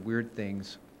kinds of weird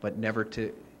things, but never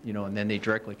to, and then they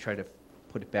directly try to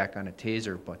put it back on a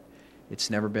taser, but it's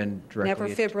never been directly.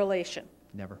 Never fibrillation.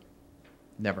 Never.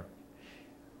 Never.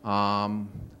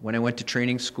 When I went to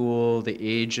training school, the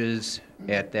ages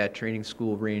at that training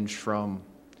school ranged from,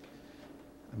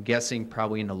 I'm guessing,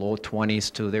 probably in the low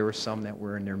 20s to there were some that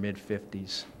were in their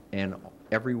mid-50s. And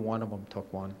every one of them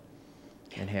took one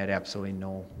and had absolutely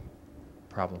no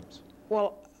problems.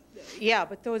 Well, yeah,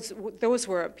 but those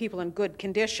were people in good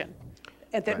condition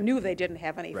and that knew they didn't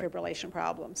have any fibrillation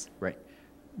problems. Right.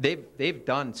 They've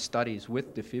done studies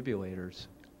with defibrillators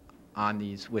on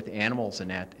these, with animals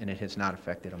and that, and it has not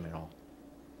affected them at all.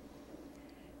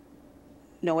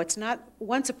 No, it's not.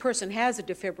 Once a person has a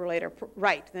defibrillator,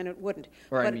 right, then it wouldn't.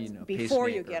 Or but I mean, a before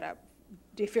you pacemaker. get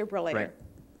a defibrillator. Right.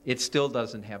 It still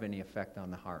doesn't have any effect on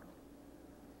the heart.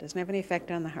 Doesn't have any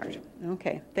effect on the heart.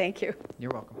 Okay, thank you.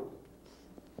 You're welcome.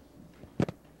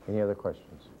 Any other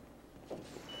questions?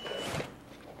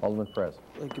 Alderman Perez.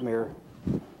 Thank you, Mayor.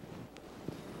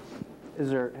 Has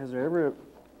there ever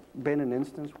been an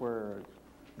instance where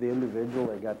the individual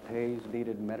that got tased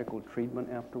needed medical treatment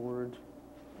afterwards?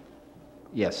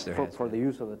 Yes, there has. For the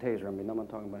use of the taser. I mean, I'm not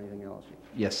talking about anything else.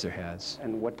 Yes, there has.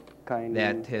 And what kind?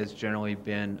 That has generally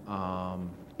been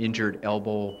injured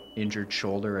elbow, injured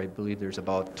shoulder. I believe there's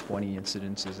about 20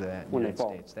 incidences of that in the United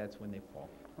States. That's when they fall.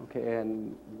 Okay,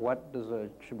 and what does the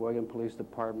Sheboygan Police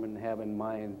Department have in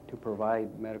mind to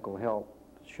provide medical help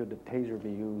should the taser be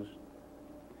used?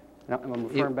 Now, I'm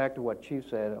referring back to what Chief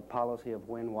said, a policy of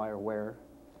when, why, or where.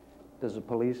 Does the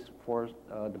police force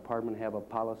department have a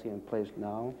policy in place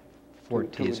now For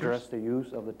to tasers? address the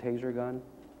use of the taser gun?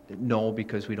 No,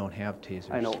 because we don't have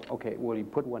tasers. I know. Okay, will you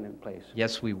put one in place?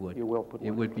 Yes, we would. You will put one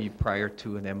It in would be prior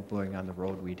to them going on the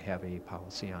road, we'd have a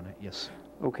policy on it, yes.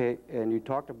 Okay, and you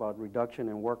talked about reduction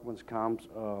in workman's comp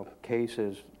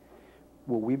cases.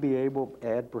 Will we be able,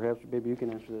 perhaps maybe you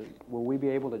can answer this, will we be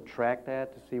able to track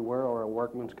that to see where are our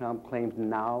workman's comp claims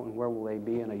now and where will they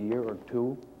be in a year or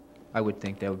two? I would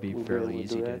think that would be We'll be fairly able to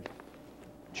easy do to that?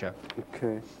 check.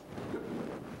 Okay.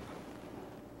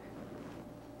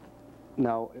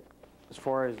 Now, as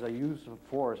far as the use of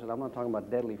force, and I'm not talking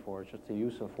about deadly force, just the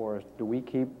use of force, do we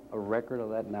keep a record of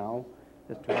that now?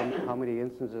 As to how many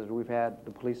instances we've had,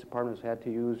 the police department has had to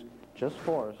use just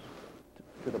force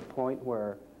to the point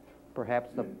where perhaps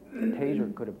the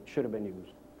taser should have been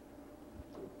used?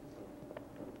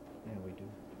 Yeah, we do.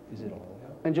 Is it all?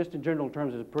 And just in general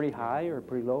terms, is it pretty high or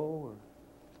pretty low?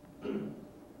 Or?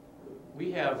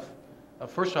 We have,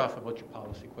 first off, about your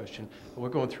policy question, we're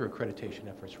going through accreditation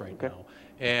efforts right now.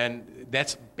 And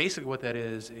that's basically what that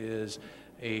is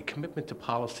a commitment to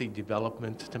policy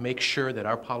development to make sure that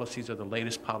our policies are the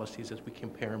latest policies as we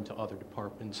compare them to other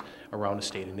departments around the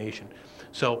state and nation.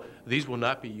 So these will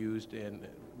not be used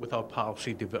without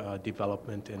policy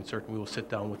development, and certainly we will sit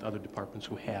down with other departments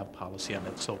who have policy on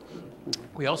it. So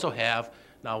we also have,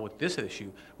 now with this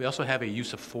issue, we also have a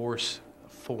use of force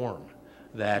form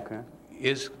that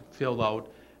is filled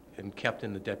out and kept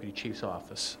in the deputy chief's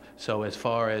office. So as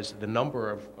far as the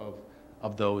number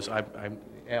of those,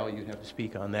 Al, you'd have to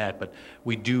speak on that, but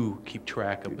we do keep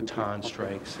track of baton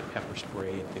strikes, pepper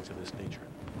spray, and things of this nature.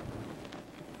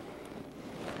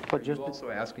 But just also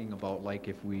asking about, like,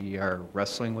 if we are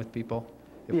wrestling with people,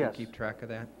 if Yes. we keep track of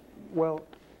that? Well,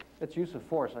 it's use of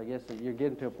force, I guess. You're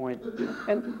getting to a point,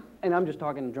 and I'm just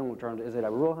talking in general terms. Is it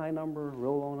a real high number,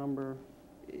 real low number?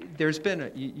 There's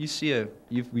been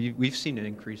we've seen an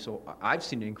increase. I've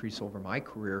seen an increase over my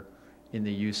career in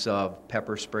the use of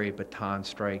pepper spray, baton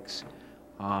strikes,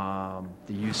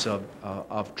 the use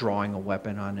of drawing a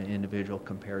weapon on an individual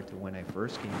compared to when I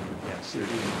first came in. Yes, there's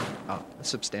been a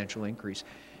substantial increase.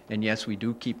 And yes, we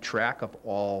do keep track of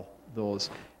all those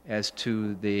as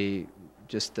to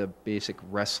just the basic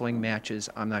wrestling matches,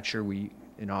 I'm not sure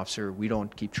an officer, we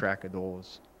don't keep track of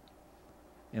those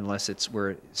unless it's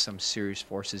where some serious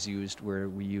force is used, where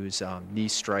we use knee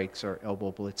strikes or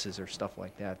elbow blitzes or stuff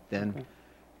like that. Then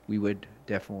we would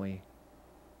definitely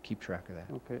keep track of that.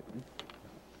 Okay.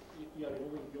 Yeah,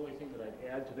 the only thing that I'd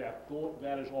add to that,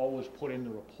 that is always put in the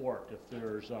report. If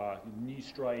there's knee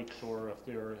strikes or if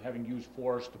they're having used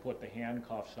force to put the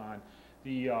handcuffs on,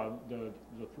 the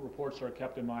reports that are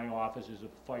kept in my office is if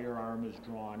a firearm is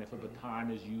drawn, if a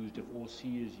baton is used, if OC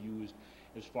is used.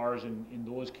 As far as in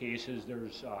those cases,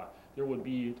 there would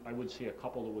be, I would say, a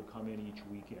couple that would come in each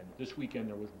weekend. This weekend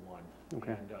there was one.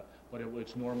 Okay. And, but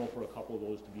it's normal for a couple of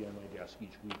those to be on my desk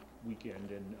each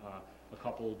weekend, and a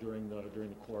couple during the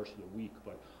course of the week.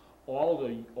 But all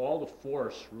the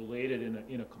force related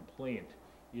in a complaint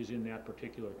is in that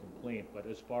particular complaint. But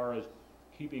as far as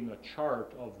keeping a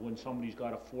chart of when somebody's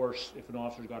got to force, if an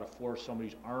officer's got to force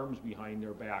somebody's arms behind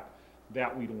their back,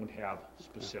 that we don't have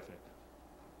specific.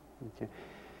 Okay.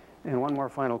 And one more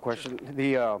final question.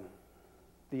 The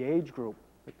age group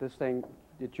that this thing,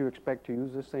 did you expect to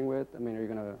use this thing with? I mean, are you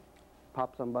going to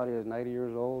pop somebody that's 90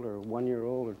 years old or 1 year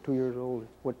old or 2 years old?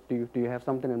 What do you have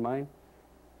something in mind?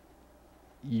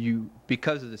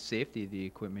 Because of the safety of the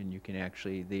equipment, you can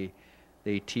actually,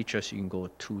 they teach us you can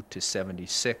go 2 to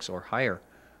 76 or higher.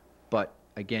 But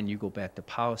again, you go back to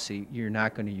policy, you're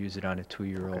not going to use it on a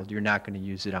 2-year-old. Okay. You're not going to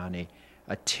use it on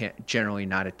generally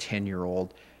not a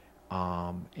 10-year-old.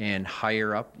 And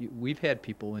higher up, we've had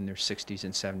people in their 60s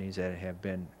and 70s that have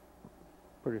been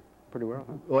pretty well,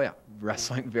 huh? Oh yeah,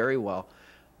 wrestling very well.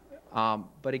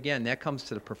 But again, that comes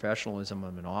to the professionalism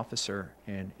of an officer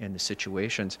and the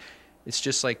situations. It's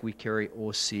just like we carry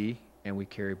OC and we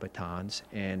carry batons,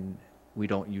 and we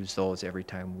don't use those every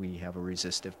time we have a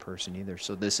resistive person either.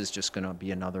 So this is just going to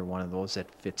be another one of those that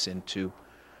fits into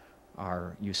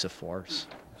our use of force.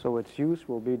 So its use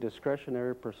will be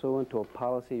discretionary pursuant to a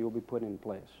policy you'll be putting in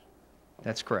place?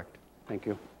 That's correct. Thank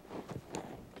you.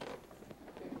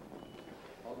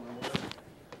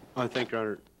 Thank you,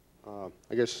 Your Honor.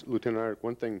 I guess, Lieutenant Eric,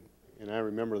 one thing, and I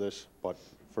remember this, but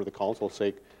for the council's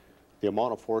sake, the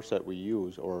amount of force that we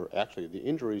use, or actually the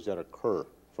injuries that occur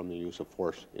from the use of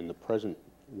force in the present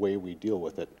way we deal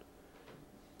with it,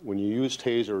 when you use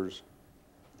tasers,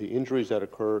 the injuries that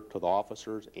occur to the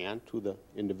officers and to the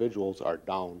individuals are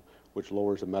down, which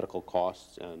lowers the medical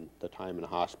costs and the time in the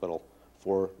hospital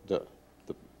for the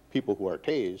people who are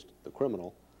tased, the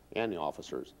criminal, and the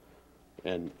officers.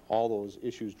 And all those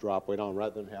issues drop way down.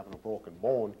 Rather than having a broken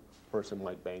bone, a person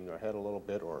might bang their head a little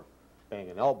bit or bang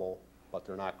an elbow, but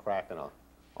they're not cracking an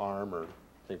arm or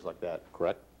things like that,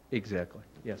 correct? Exactly,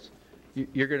 yes.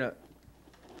 You're gonna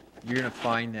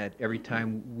find that every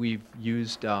time we've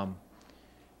used a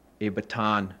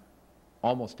baton,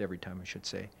 almost every time I should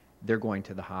say, they're going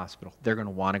to the hospital. They're going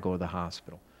to want to go to the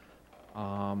hospital.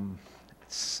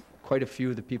 It's quite a few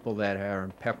of the people that are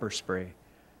in pepper spray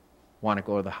want to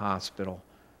go to the hospital.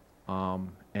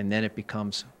 And then it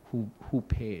becomes who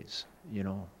pays, you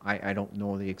know. I don't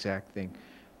know the exact thing.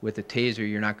 With a taser,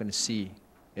 you're not going to see,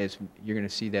 you're going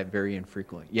to see that very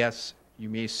infrequently. Yes, you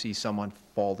may see someone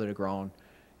fall to the ground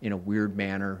in a weird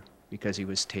manner because he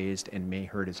was tased and may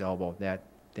hurt his elbow. That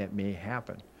may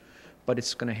happen. But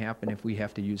it's going to happen if we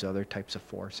have to use other types of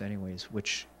force anyways,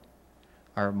 which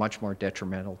are much more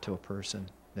detrimental to a person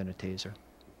than a taser.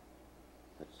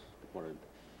 That's what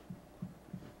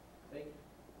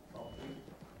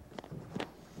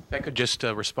If I could just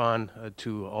respond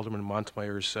to Alderman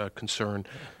Montmeyer's concern.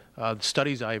 The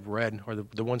studies I've read, or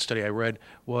the one study I read,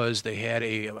 was they had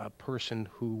a person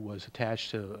who was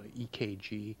attached to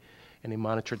EKG, and they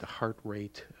monitored the heart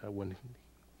rate when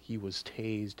he was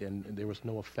tased, and there was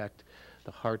no effect.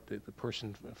 The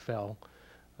person fell,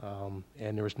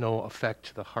 and there was no effect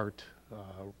to the heartbeat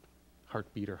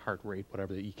or heart rate,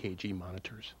 whatever the EKG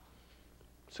monitors.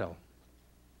 So.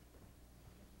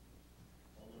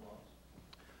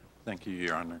 Thank you,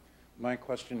 Your Honor. My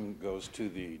question goes to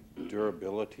the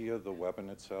durability of the weapon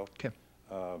itself. Okay.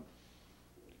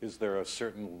 Is there a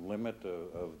certain limit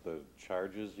of the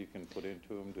charges you can put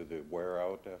into them? Do they wear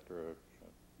out after a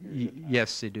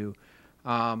Yes, they do.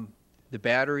 The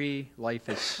battery life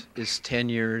is 10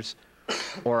 years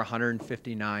or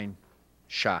 159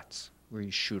 shots where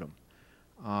you shoot them.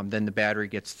 Then the battery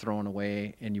gets thrown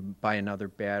away and you buy another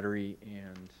battery,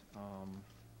 and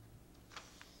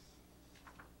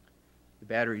the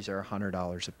batteries are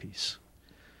 $100 a piece.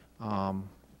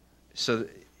 So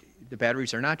the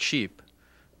batteries are not cheap,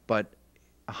 but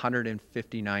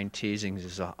 159 tasings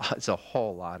is a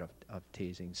whole lot of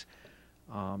tasings.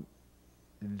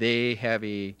 They have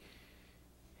a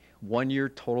 1-year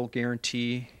total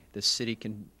guarantee. the city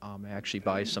can actually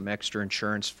buy some extra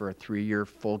insurance for a 3-year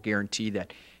full guarantee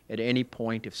that at any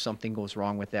point, if something goes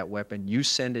wrong with that weapon, you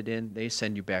send it in, they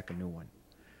send you back a new one.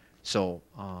 So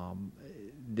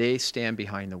they stand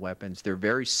behind the weapons. They're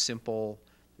very simple.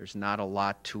 There's not a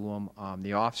lot to them.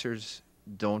 The officers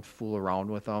don't fool around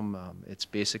with them. It's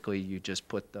basically you just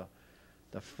put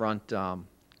the front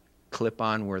clip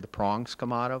on where the prongs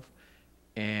come out of,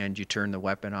 and you turn the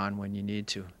weapon on when you need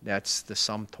to. That's the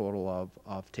sum total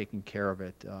of taking care of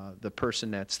it. The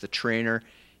person that's the trainer,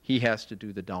 he has to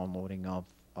do the downloading of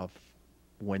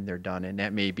when they're done, and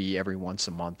that may be every once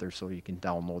a month or so. You can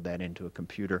download that into a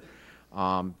computer.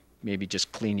 Maybe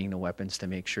just cleaning the weapons to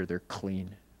make sure they're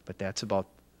clean, but that's about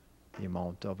the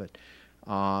amount of it.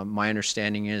 My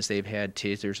understanding is they've had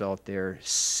tasers out there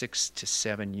 6 to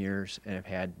 7 years and have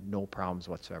had no problems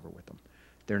whatsoever with them.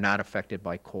 They're not affected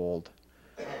by cold.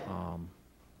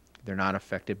 They're not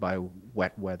affected by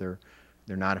wet weather.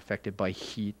 They're not affected by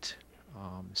heat.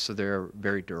 So they're a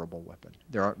very durable weapon.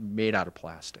 They're made out of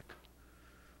plastic.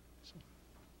 So.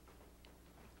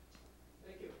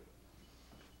 Thank you.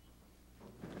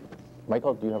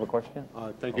 Michael, do you have a question?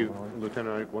 Thank you,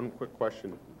 Lieutenant. One quick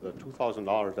question. The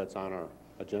 $2,000 that's on our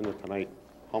agenda tonight,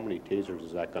 how many tasers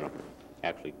is that going to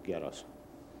actually get us?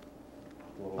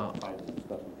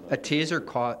 A taser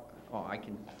cost, I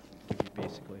can give you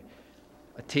basically.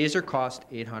 A taser costs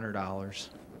 $800.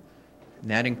 And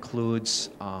that includes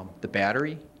the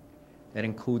battery, that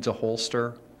includes a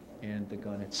holster, and the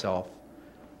gun itself.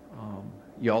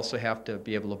 You also have to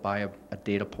be able to buy a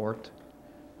data port,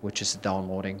 which is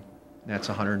downloading. That's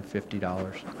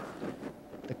 $150.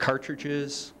 The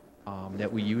cartridges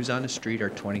that we use on the street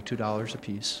are $22 a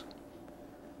piece.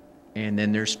 And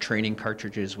then there's training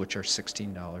cartridges, which are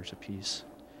 $16 a piece.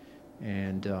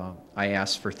 And I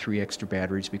asked for 3 extra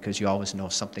batteries because you always know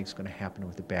something's going to happen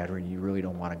with the battery. You really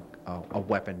don't want a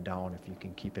weapon down if you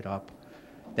can keep it up.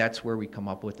 That's where we come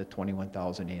up with the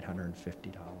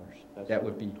 $21,850. That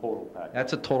would be total package.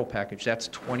 That's a total package. That's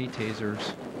 20 tasers,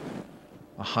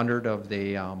 100 of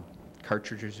the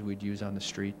cartridges we'd use on the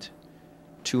street,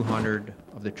 200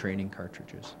 of the training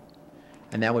cartridges.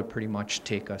 And that would pretty much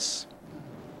take us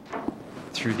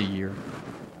through the year.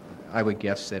 I would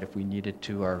guess that if we needed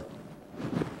to, our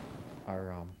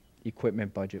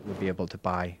equipment budget would be able to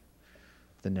buy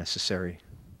the necessary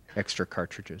extra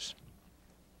cartridges.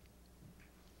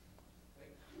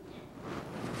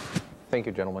 Thank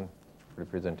you, gentlemen, for the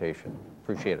presentation.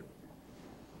 Appreciate it.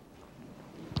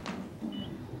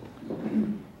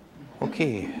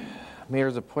 Okay,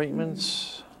 mayor's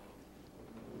appointments.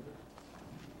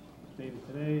 Stated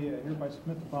today, I hereby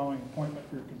submit the following appointment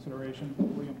for your consideration.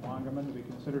 William Wangerman to be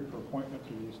considered for appointment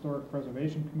to the Historic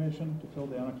Preservation Commission to fill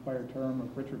the unexpired term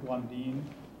of Richard Lundeen,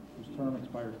 whose term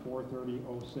expired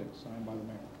 4/30/06, signed by the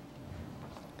mayor.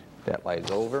 That lies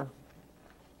over.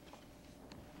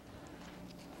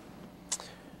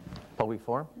 Public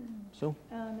forum, Sue?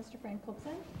 Mr. Frank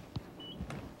Cookson.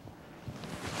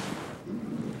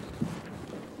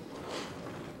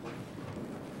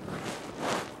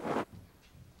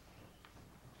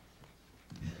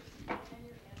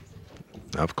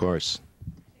 Of course.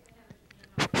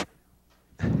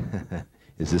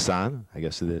 Is this on? I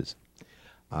guess it is.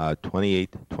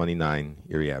 2829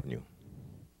 Erie Avenue.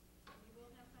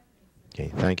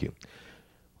 Okay, thank you.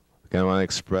 Again, I want to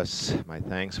express my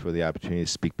thanks for the opportunity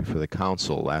to speak before the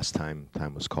council. Last time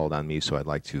was called on me, so I'd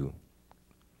like to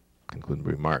conclude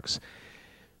my remarks.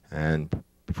 And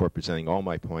before presenting all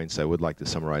my points, I would like to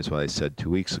summarize what I said 2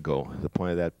 weeks ago. The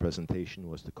point of that presentation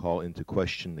was to call into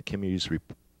question the committee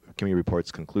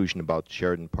report's conclusion about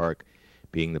Sheridan Park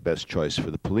being the best choice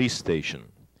for the police station.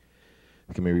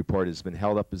 The committee report has been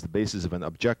held up as the basis of an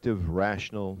objective,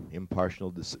 rational,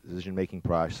 impartial decision-making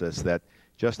process that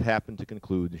just happened to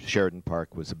conclude Sheridan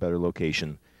Park was a better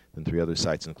location than 3 other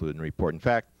sites included in the report. In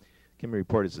fact, the committee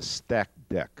report is a stacked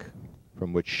deck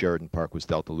from which Sheridan Park was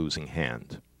dealt a losing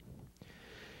hand.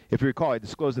 If you recall, I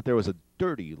disclosed that there was a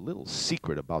dirty little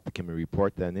secret about the committee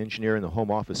report that an engineer in the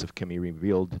home office of committee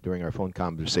revealed during our phone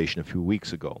conversation a few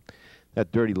weeks ago.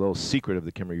 That dirty little secret of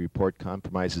the committee report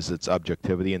compromises its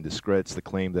objectivity and discredits the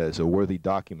claim that it's a worthy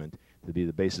document to be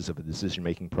the basis of a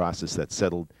decision-making process that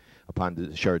settled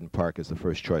upon Sheridan Park as the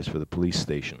first choice for the police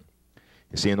station.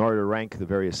 You see, in order to rank the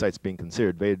various sites being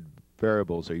considered,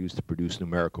 variables are used to produce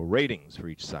numerical ratings for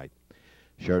each site.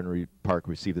 Sheridan Park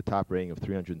received the top rating of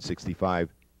 365.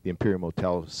 The Imperial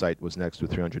Motel site was next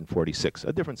with 346,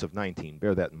 a difference of 19.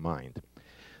 Bear that in mind.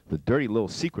 The dirty little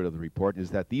secret of the report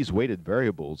is that these weighted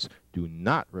variables do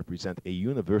not represent a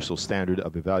universal standard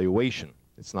of evaluation.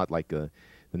 It's not like the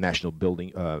National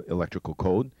Building Electrical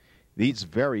Code. These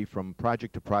vary from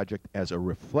project to project as a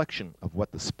reflection of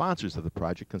what the sponsors of the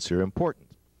project consider important.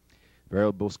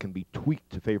 Variables can be tweaked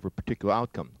to favor a particular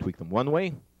outcome. Tweak them one way,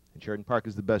 and Sheridan Park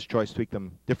is the best choice. Tweak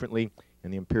them differently,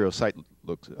 and the Imperial site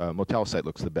motel site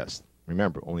looks the best.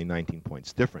 Remember, only 19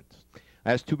 points difference.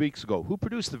 I asked 2 weeks ago, who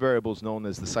produced the variables known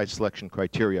as the site selection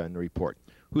criteria in the report?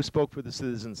 Who spoke for the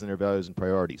citizens and their values and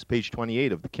priorities? Page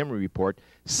 28 of the Kimmery report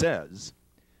says,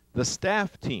 the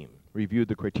staff team reviewed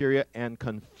the criteria and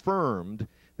confirmed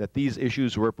that these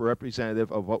issues were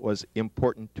representative of what was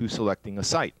important to selecting a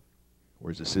site.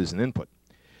 Where's the citizen input?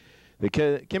 The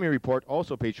Kimmery report,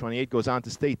 also page 28, goes on to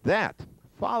state that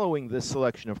following this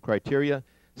selection of criteria,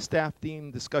 staff team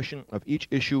discussion of each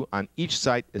issue on each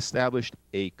site established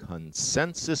a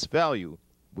consensus value,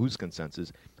 whose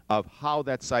consensus, of how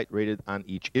that site rated on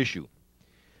each issue.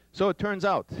 So it turns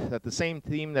out that the same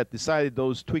team that decided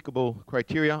those tweakable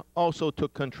criteria also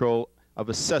took control of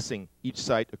assessing each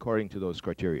site according to those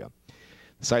criteria.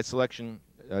 The site selection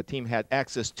team had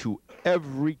access to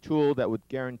every tool that would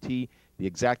guarantee the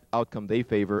exact outcome they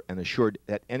favor and assured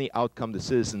that any outcome the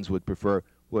citizens would prefer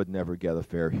would never get a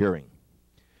fair hearing.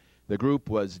 The group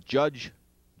was judge,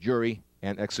 jury,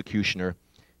 and executioner,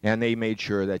 and they made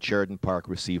sure that Sheridan Park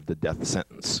received the death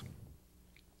sentence.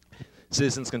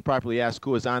 Citizens can properly ask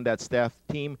who was on that staff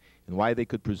team and why they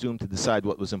could presume to decide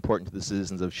what was important to the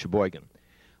citizens of Sheboygan.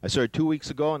 I asserted 2 weeks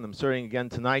ago, and I'm asserting again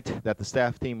tonight, that the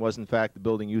staff team was in fact the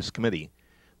Building Use Committee.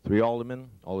 3 aldermen,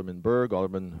 Alderman Berg,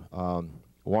 Alderman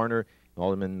Warner, and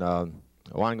Alderman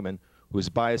Wangeman, whose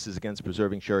bias is against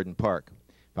preserving Sheridan Park.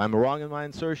 If I'm wrong in my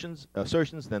assertions,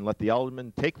 then let the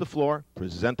aldermen take the floor,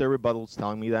 present their rebuttals,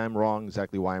 telling me that I'm wrong,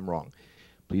 exactly why I'm wrong.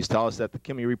 Please tell us that the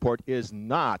Kimmery report is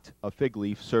not a fig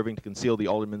leaf serving to conceal the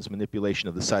aldermen's manipulation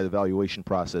of the site evaluation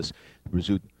process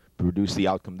to produce the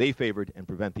outcome they favored and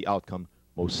prevent the outcome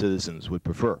most citizens would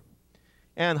prefer.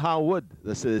 And how would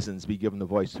the citizens be given the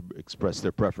voice to express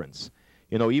their preference?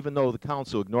 You know, even though the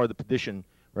council ignored the petition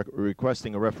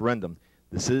requesting a referendum,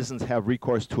 the citizens have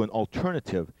recourse to an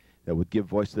alternative that would give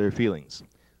voice to their feelings.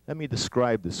 Let me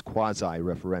describe this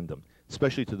quasi-referendum,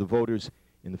 especially to the voters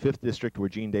in the 5th District where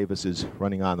Gene Davis is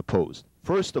running unopposed.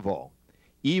 First of all,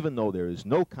 even though there is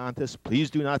no contest,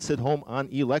 please do not sit home on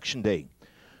Election Day.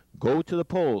 Go to the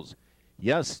polls.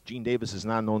 Yes, Gene Davis is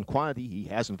not a known quantity. He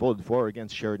hasn't voted for or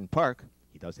against Sheridan Park.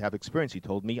 He does have experience. He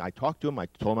told me, I talked to him, I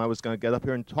told him I was going to get up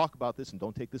here and talk about this, and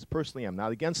don't take this personally, I'm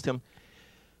not against him.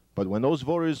 But when those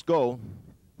voters go,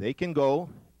 they can go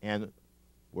and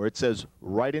where it says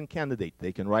write-in candidate,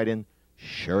 they can write in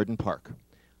Sheridan Park.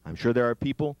 I'm sure there are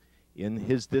people in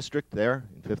his district there,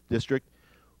 in 5th District,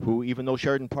 who even though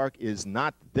Sheridan Park is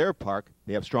not their park,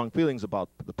 they have strong feelings about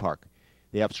the park.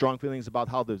 They have strong feelings about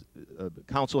how the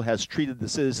council has treated the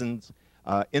citizens'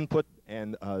 input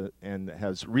and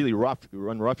has really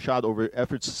run roughshod over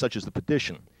efforts such as the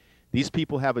petition. These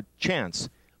people have a chance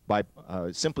by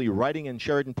simply writing in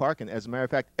Sheridan Park, and as a matter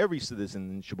of fact, every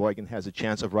citizen in Sheboygan has a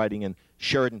chance of writing in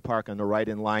Sheridan Park on the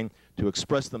write-in line to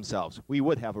express themselves. We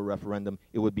would have a referendum.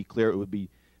 It would be clear, it would be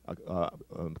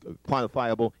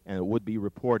quantifiable, and it would be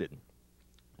reported.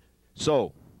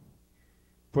 So,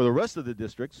 for the rest of the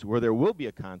districts where there will be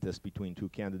a contest between 2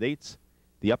 candidates,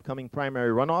 the upcoming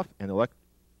primary runoff and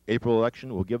April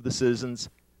election will give the citizens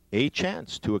a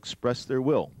chance to express their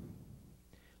will.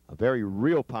 A very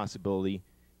real possibility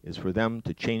is for them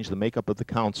to change the makeup of the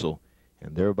council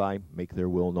and thereby make their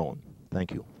will known.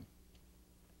 Thank you.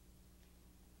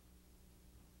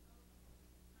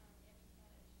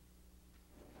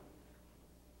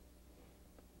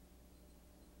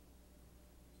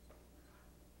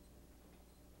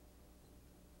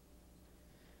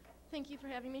 Thank you for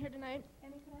having me here tonight.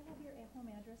 Amy, could I have your home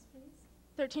address, please?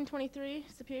 1323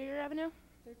 Superior Avenue.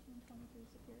 1323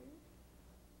 Superior.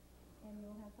 And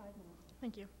you'll have 5 minutes.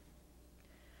 Thank you.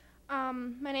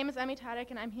 My name is Amy Tadek,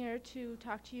 and I'm here to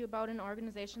talk to you about an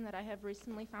organization that I have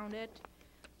recently founded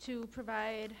to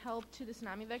provide help to the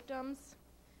tsunami victims.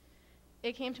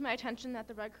 It came to my attention that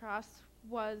the Red Cross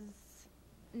was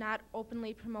not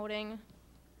openly promoting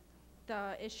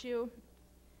the issue,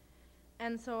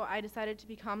 and so I decided to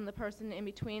become the person in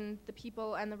between the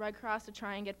people and the Red Cross to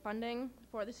try and get funding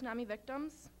for the tsunami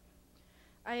victims.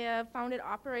 I have founded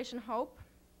Operation Hope,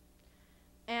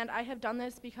 and I have done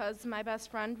this because my best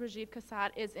friend, Rajiv Kasat,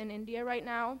 is in India right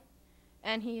now,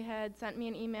 and he had sent me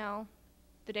an email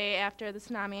the day after the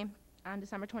tsunami on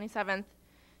December 27th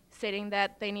stating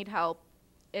that they need help.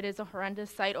 It is a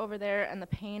horrendous sight over there, and the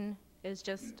pain is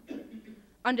just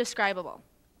undescribable.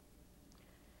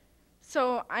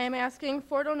 So I am asking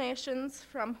for donations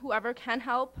from whoever can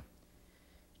help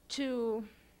to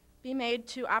be made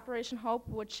to Operation Hope,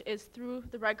 which is through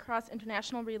the Red Cross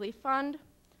International Relief Fund,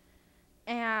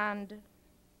 and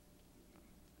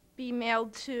be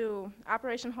mailed to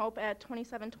Operation Hope at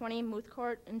 2720 Muth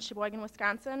Court in Sheboygan,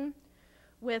 Wisconsin,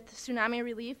 with tsunami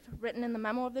relief written in the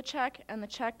memo of the check and the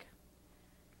check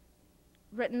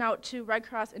written out to Red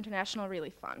Cross International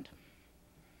Relief Fund.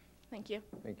 Thank you.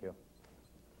 Thank you.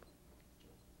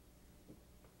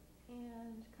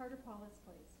 And Carter Paulus,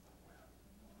 please.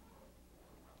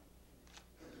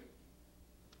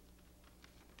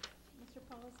 Mr.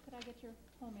 Paulus, could I get your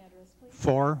home address, please?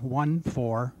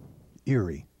 414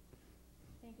 Erie.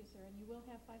 Thank you, sir, and you will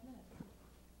have 5 minutes.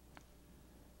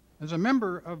 As a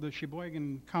member of the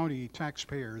Sheboygan County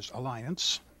Taxpayers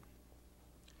Alliance,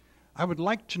 I would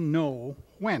like to know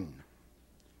when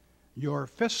your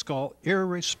fiscal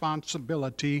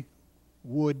irresponsibility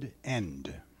would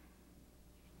end.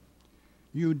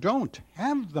 You don't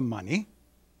have the money,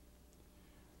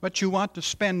 but you want to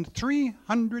spend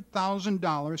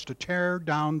 $300,000 to tear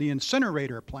down the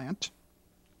incinerator plant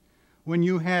when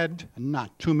you had,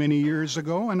 not too many years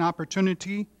ago, an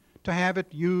opportunity to have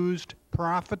it used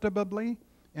profitably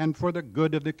and for the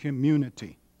good of the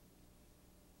community.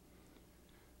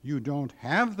 You don't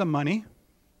have the money,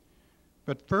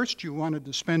 but first you wanted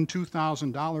to spend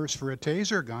 $2,000 for a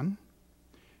taser gun,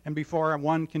 and before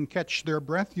one can catch their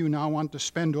breath, you now want to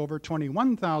spend over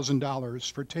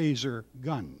 $21,000 for taser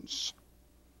guns.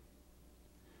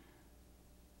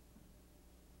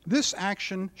 This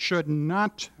action should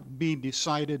not be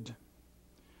decided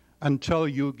until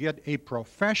you get a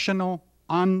professional,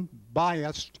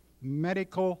 unbiased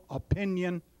medical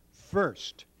opinion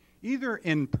first, either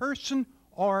in person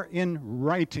or in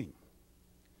writing.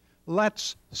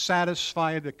 Let's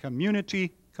satisfy the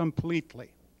community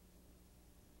completely.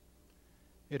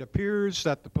 It appears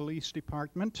that the police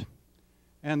department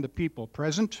and the people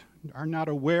present are not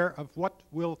aware of what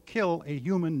will kill a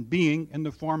human being in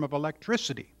the form of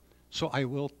electricity. So I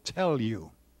will tell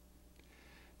you.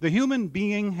 The human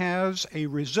being has a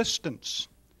resistance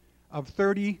of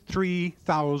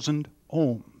 33,000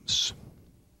 ohms.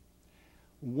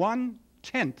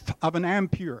 1/10 of an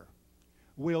ampere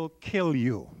will kill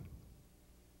you.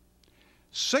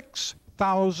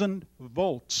 6,000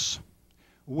 volts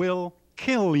will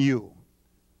kill you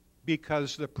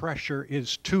because the pressure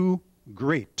is too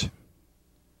great.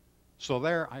 So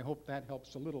there, I hope that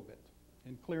helps a little bit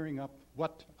in clearing up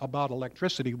what about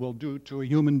electricity will do to a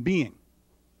human being.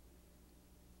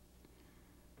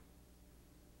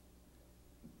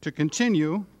 To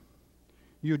continue,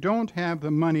 you don't have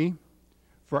the money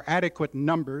for adequate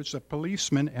numbers of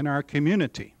policemen in our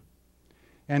community.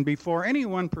 And before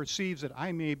anyone perceives that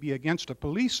I may be against a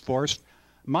police force,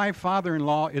 my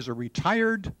father-in-law is a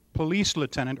retired police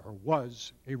lieutenant, or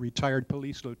was a retired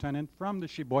police lieutenant from the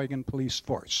Sheboygan Police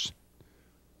Force.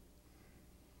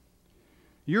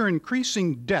 Your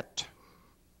increasing debt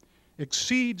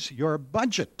exceeds your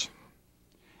budget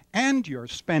and your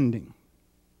spending.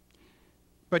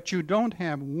 But you don't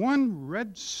have 1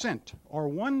 red cent or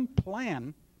 1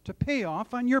 plan to pay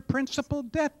off on your principal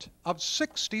debt of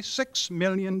 $66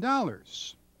 million.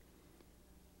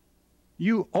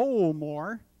 You owe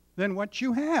more than what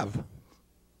you have.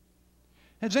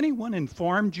 Has anyone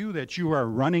informed you that you are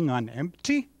running on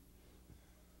empty?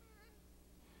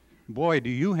 Boy, do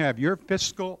you have your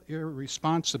fiscal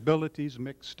irresponsibilities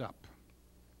mixed up.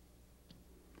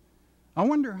 I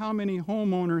wonder how many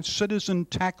homeowners, citizen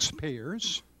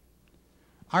taxpayers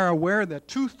are aware that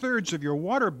 2/3 of your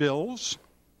water bills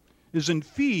is in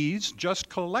fees just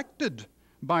collected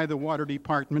by the water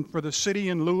department for the city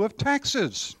in lieu of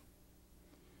taxes.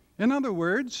 In other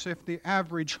words, if the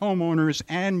average homeowner's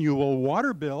annual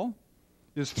water bill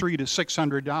is $300 to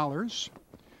 $600,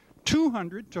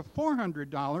 $200 to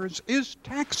 $400 is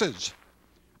taxes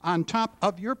on top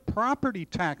of your property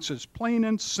taxes, plain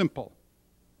and simple.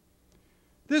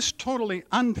 This totally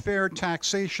unfair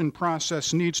taxation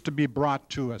process needs to be brought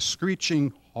to a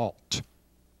screeching halt.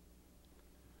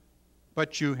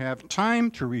 But you have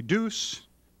time to reduce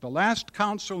the last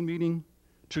council meeting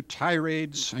to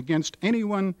tirades against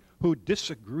anyone who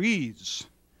disagrees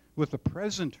with the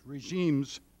present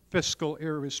regime's fiscal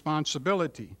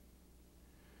irresponsibility,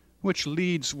 which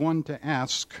leads one to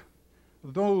ask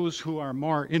those who are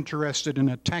more interested in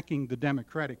attacking the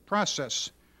democratic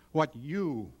process what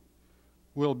you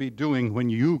will be doing when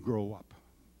you grow up.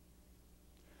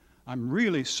 I'm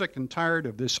really sick and tired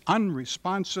of this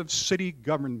unresponsive city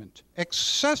government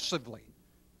excessively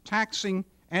taxing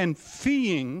and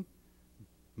feeing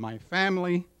my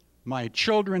family, my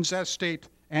children's estate,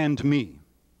 and me.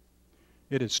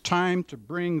 It is time to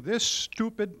bring this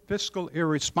stupid fiscal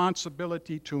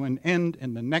irresponsibility to an end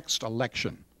in the next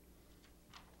election.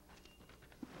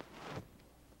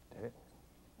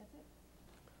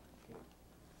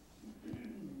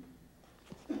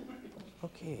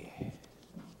 Okay.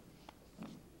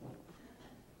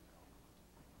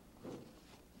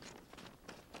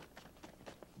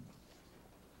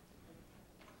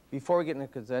 Before we get into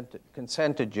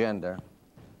consent agenda,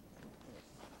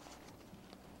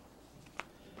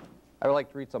 I would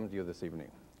like to read something to you this evening.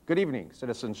 Good evening,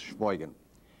 citizens of Sheboygan.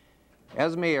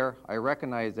 As mayor, I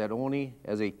recognize that only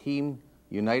as a team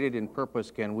united in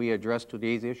purpose can we address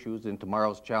today's issues and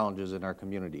tomorrow's challenges in our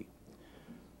community.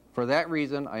 For that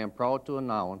reason, I am proud to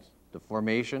announce the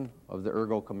formation of the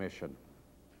ERGO Commission.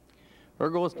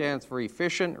 ERGO stands for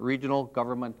Efficient Regional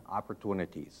Government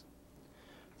Opportunities.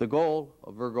 The goal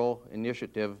of ERGO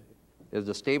initiative is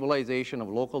the stabilization of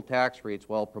local tax rates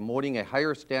while promoting a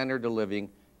higher standard of living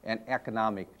and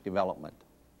economic development.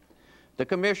 The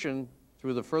Commission,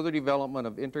 through the further development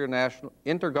of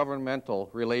intergovernmental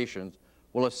relations,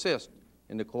 will assist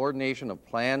in the coordination of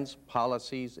plans,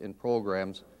 policies, and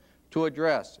programs to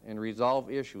address and resolve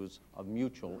issues of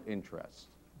mutual interest.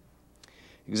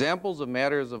 Examples of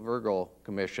matters of ERGO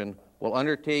Commission will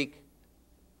undertake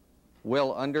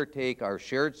our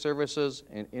shared services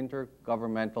and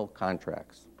intergovernmental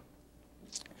contracts.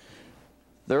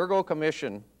 The ERGO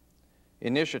Commission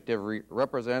initiative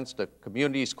represents the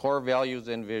community's core values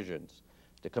and visions.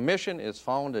 The Commission is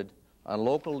founded on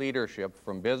local leadership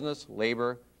from business,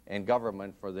 labor, and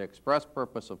government for the express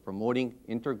purpose of promoting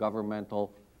intergovernmental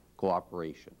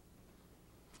cooperation.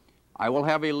 I will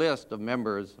have a list of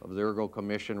members of the ERGO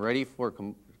Commission ready for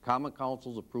Common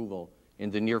Council's approval in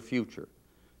the near future.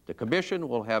 The Commission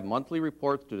will have monthly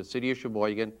reports to the City of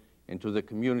Sheboygan and to the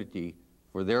community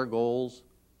for their goals,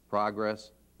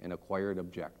 progress, and acquired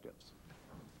objectives.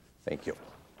 Thank you.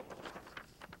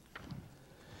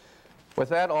 With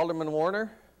that, Alderman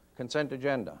Warner, consent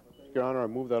agenda. Your Honor, I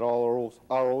move that all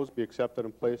ROs be accepted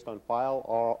and placed on file,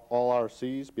 all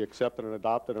RCs be accepted and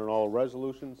adopted, and all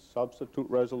resolutions, substitute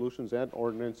resolutions, and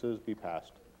ordinances be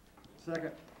passed.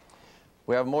 Second.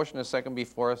 We have a motion and a second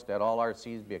before us that all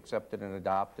RCs be accepted and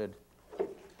adopted.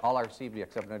 All RCs be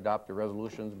accepted and adopted,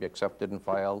 resolutions be accepted and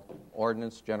filed,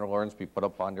 general ordinance be put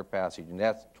up on their passage. And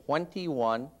that's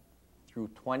 21 through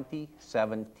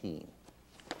 2017.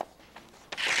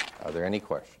 Are there any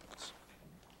questions?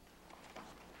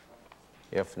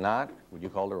 If not, would you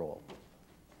call the roll?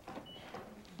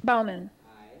 Bauman.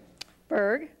 Aye.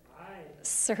 Berg. Aye.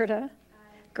 Serta. Aye.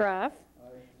 Graf. Aye.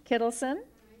 Kittleson. Aye.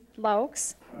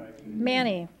 Laux. Aye.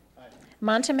 Manny. Aye.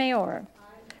 Montemayor.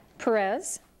 Aye.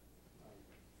 Perez. Aye.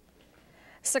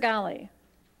 Sagali.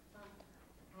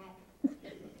 Aye.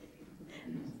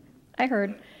 I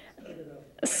heard.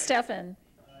 Steffen.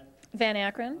 Aye. Van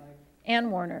Akkeren. Aye. And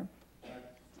Warner. Aye.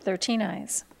 13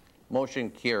 ayes. Motion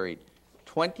carried.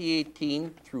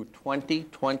 2018 through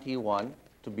 2021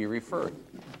 to be referred.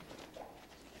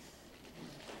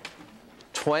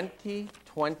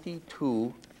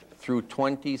 2022 through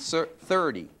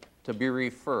 2030 to be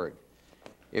referred.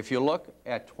 If you look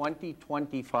at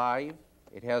 2025,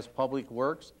 it has Public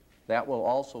Works. That will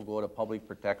also go to Public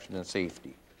Protection and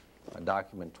Safety on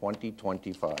document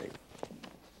 2025.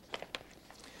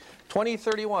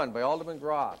 2031 by Alderman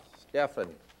Groff, Steffen,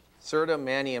 Serta,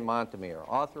 Manny, and Montemayor,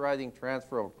 authorizing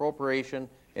transfer of appropriation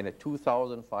in a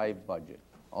 2005 budget.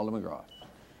 Alderman Groff.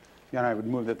 Your Honor, I would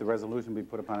move that the resolution be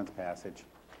put upon its passage.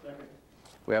 Second.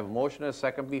 We have a motion and a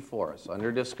second before us.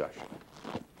 Under discussion.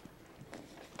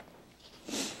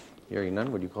 Hearing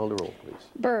none, would you call the roll, please?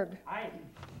 Berg. Aye.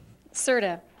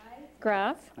 Serta. Aye.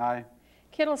 Graf. Aye.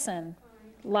 Kittleson. Aye.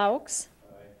 Laux.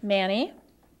 Aye. Manny.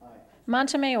 Aye.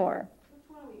 Montemayor.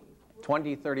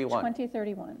 2031.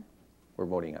 2031. We're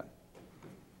voting on.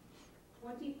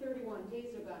 2031,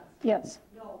 taser guns. Yes.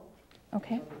 No.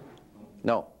 Okay.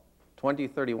 No.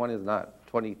 2031 is not.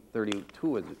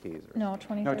 2032 is a taser. No,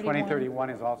 2031. No, 2031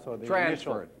 is also the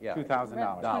transfer, initial yeah.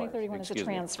 $2,000. 2031 is a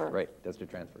transfer. Right, that's the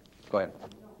transfer. Go ahead.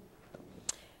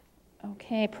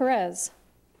 Okay, Perez.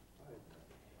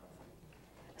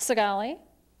 Sagali.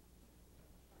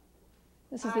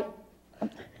 This is the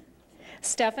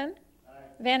Steffen.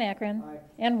 Van Akkeren.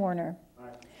 And Warner.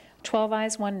 12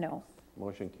 ayes, 1 no.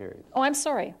 Motion carried. Oh, I'm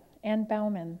sorry. And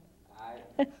Bauman.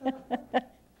 Aye.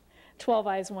 12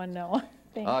 ayes, 1 no.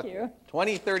 Thank you.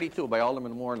 2032 by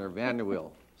Alderman Warner, Vanderwill,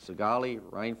 Sagali,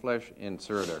 Reinflesch, and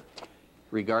Serta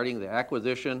regarding the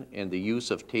acquisition and the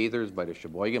use of tasers by the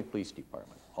Sheboygan Police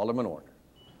Department. Alderman Warner.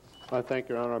 I thank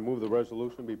Your Honor. I move the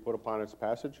resolution be put upon its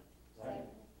passage.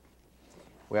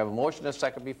 We have a motion and a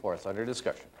second before us. Under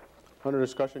discussion. Under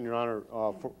discussion, Your Honor,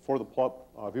 for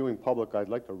the viewing public, I'd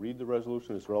like to read the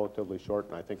resolution. It's relatively short,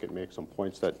 and I think it makes some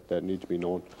points that need to be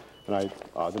known. And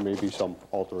there may be some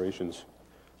alterations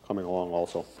coming along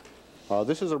also.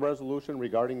 This is a resolution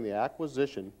regarding the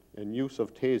acquisition and use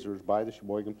of tasers by the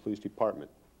Sheboygan Police Department.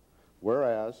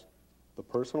 Whereas the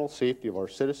personal safety of our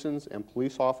citizens and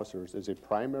police officers is a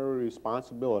primary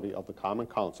responsibility of the Common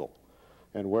Council.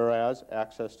 And whereas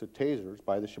access to tasers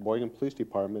by the Sheboygan Police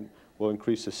Department will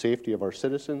increase the safety of our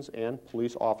citizens and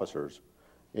police officers.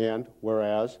 And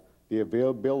whereas the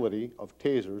availability of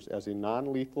tasers as a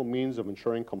non-lethal means of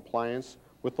ensuring compliance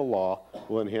with the law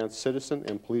will enhance citizen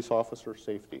and police officer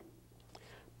safety.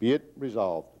 Be it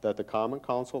resolved that the Common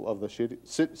Council of the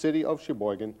City of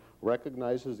Sheboygan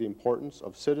recognizes the importance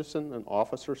of citizen and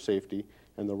officer safety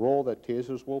and the role that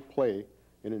tasers will play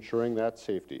in ensuring that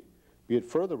safety. Be it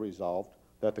further resolved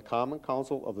that the Common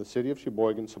Council of the City of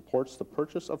Sheboygan supports the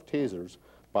purchase of tasers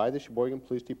by the Sheboygan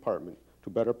Police Department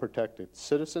to better protect its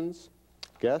citizens,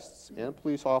 guests, and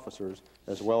police officers,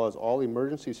 as well as all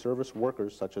emergency service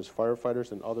workers such as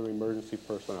firefighters and other emergency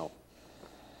personnel.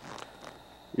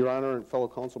 Your Honor and fellow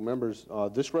council members,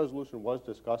 this resolution was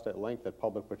discussed at length at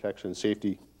Public Protection and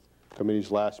Safety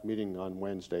Committee's last meeting on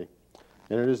Wednesday.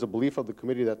 And it is the belief of the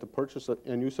committee that the purchase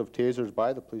and use of tasers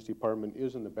by the police department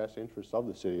is in the best interest of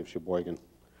the City of Sheboygan.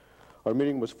 Our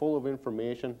meeting was full of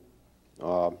information,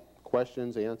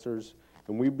 questions, answers,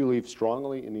 and we believe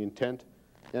strongly in the intent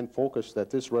and focus that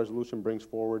this resolution brings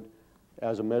forward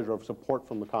as a measure of support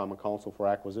from the Common Council for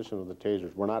acquisition of the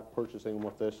tasers. We're not purchasing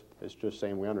with this. It's just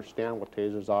saying we understand what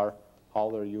tasers are,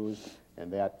 how they're used,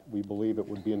 and that we believe it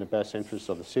would be in the best interest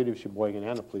of the City of Sheboygan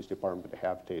and the police department to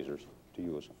have tasers to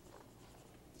use.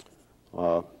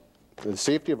 The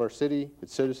safety of our city,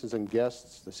 its citizens and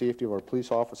guests, the safety of our police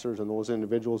officers and those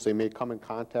individuals they may come in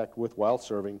contact with while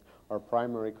serving are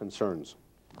primary concerns.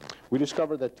 We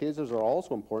discovered that tasers are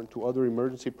also important to other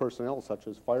emergency personnel such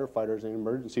as firefighters and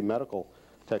emergency medical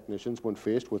technicians when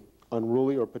faced with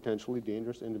unruly or potentially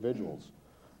dangerous individuals.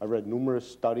 I've read numerous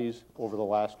studies over the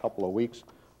last couple of weeks.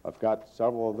 I've got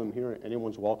several of them here.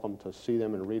 Anyone's welcome to see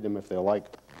them and read them if they like.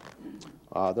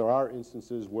 There are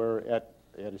instances where at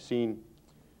a scene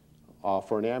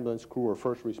for an ambulance crew or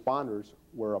first responders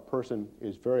where a person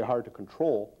is very hard to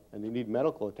control and they need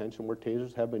medical attention, where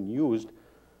tasers have been used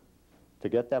to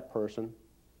get that person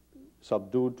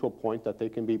subdued to a point that they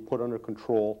can be put under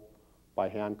control by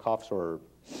handcuffs or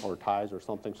ties or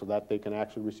something so that they can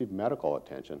actually receive medical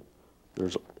attention.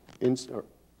 There's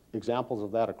examples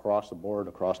of that across the board,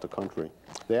 across the country.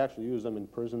 They actually use them in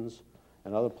prisons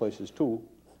and other places too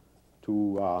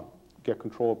to get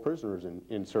control of prisoners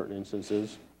in certain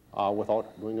instances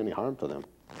without doing any harm to them.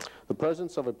 The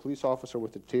presence of a police officer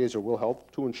with a taser will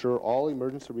help to ensure all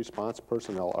emergency response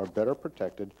personnel are better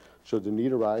protected should the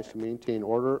need arise to maintain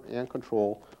order and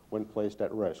control when placed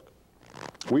at risk.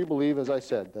 We believe, as I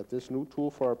said, that this new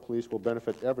tool for our police will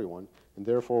benefit everyone, and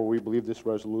therefore we believe this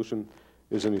resolution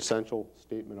is an essential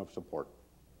statement of support.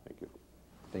 Thank you.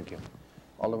 Thank you.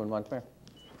 Alderman Montemayor.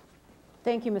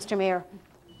 Thank you, Mr. Mayor.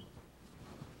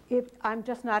 I'm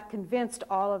just not convinced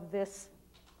all of this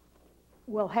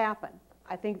will happen.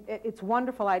 I think it's a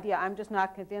wonderful idea. I'm just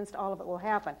not convinced all of it will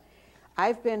happen.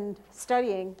 I've been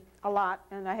studying a lot,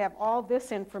 and I have all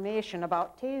this information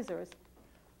about tasers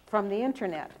from the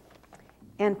internet.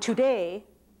 And today,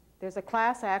 there's a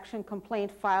class action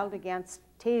complaint filed against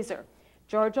Taser.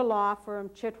 Georgia law firm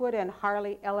Chitwood and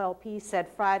Harley LLP said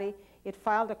Friday it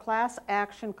filed a class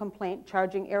action complaint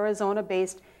charging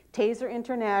Arizona-based Taser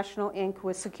International, Inc.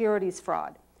 with securities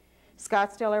fraud.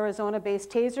 Scottsdale, Arizona-based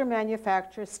Taser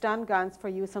manufactures stun guns for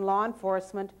use in law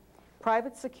enforcement,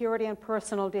 private security, and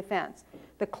personal defense.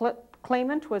 The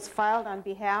claimant was filed on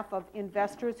behalf of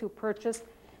investors who purchased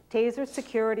Taser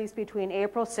securities between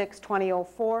April 6,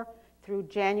 2004 through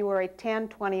January 10,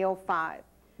 2005.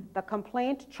 The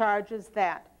complaint charges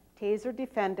that Taser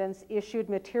defendants issued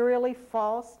materially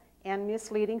false and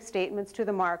misleading statements to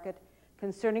the market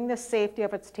concerning the safety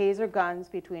of its Taser guns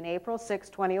between April 6,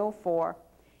 2004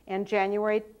 and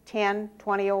January 10,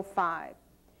 2005.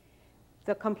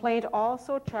 The complaint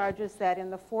also charges that in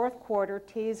the fourth quarter,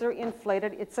 Taser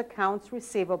inflated its accounts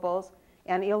receivables,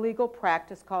 an illegal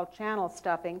practice called channel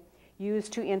stuffing,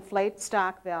 used to inflate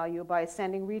stock value by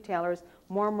sending retailers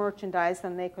more merchandise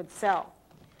than they could sell.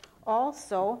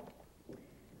 Also,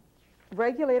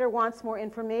 regulator wants more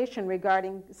information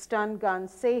regarding stun gun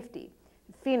safety.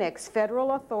 Phoenix,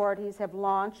 federal authorities have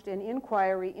launched an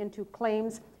inquiry into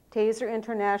claims Taser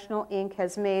International, Inc.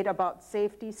 has made about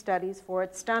safety studies for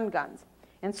its stun guns,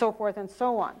 and so forth and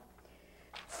so on.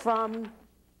 From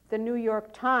the New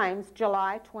York Times,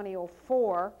 July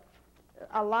 2004,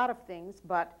 a lot of things,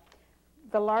 but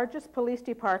the largest police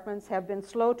departments have been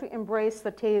slow to embrace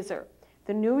the taser.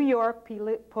 The New York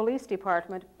Police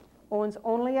Department owns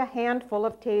only a handful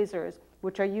of tasers,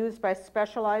 which are used by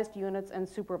specialized units and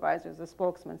supervisors, the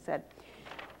spokesman said.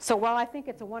 So while I think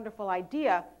it's a wonderful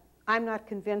idea, I'm not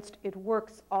convinced it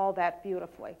works all that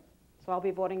beautifully. So I'll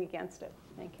be voting against it.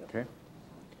 Thank you. Okay.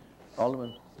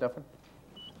 Alderman Stefan?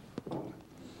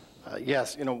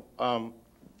 Yes, you know,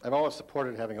 I've always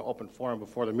supported having an open forum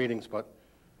before the meetings, but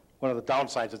one of the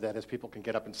downsides of that is people can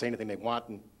get up and say anything they want,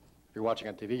 and if you're watching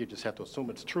on TV, you just have to assume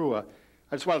it's true. I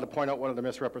just wanted to point out one of the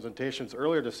misrepresentations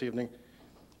earlier this evening.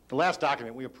 The last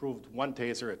document, we approved one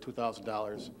taser at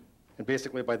 $2,000, and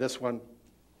basically by this one,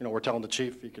 you know, we're telling the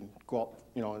chief he can go out,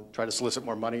 you know, and try to solicit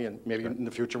more money, and maybe in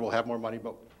the future we'll have more money,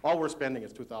 but all we're spending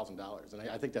is $2,000, and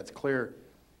I think that's clear.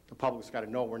 The public's got to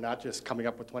know we're not just coming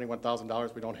up with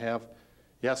 $21,000 we don't have.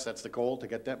 Yes, that's the goal, to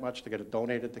get that much, to get it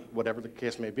donated, to whatever the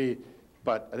case may be,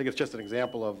 but I think it's just an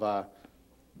example of,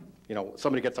 you know,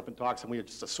 somebody gets up and talks and we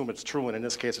just assume it's true, and in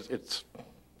this case it's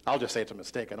I'll just say it's a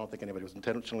mistake. I don't think anybody was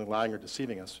intentionally lying or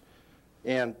deceiving us.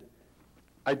 And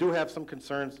I do have some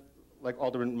concerns, like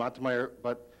Alderman Montemeyer,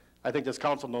 but I think this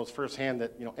council knows firsthand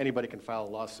that, you know, anybody can file a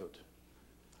lawsuit.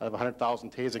 Out of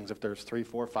 100,000 tasings, if there's 3,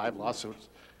 4, 5 lawsuits,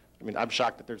 I mean, I'm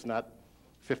shocked that there's not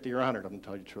 50 or 100 of them, to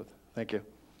tell you the truth. Thank you.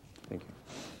 Thank you.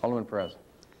 Alderman Perez.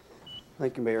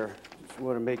 Thank you, Mayor. Just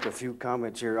want to make a few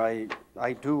comments here. I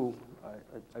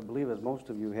believe, as most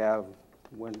of you have,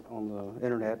 went on the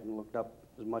internet and looked up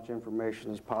as much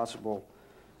information as possible.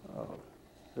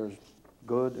 There's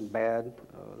good and bad.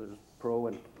 There's pro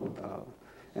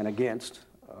and against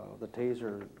the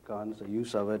taser guns, the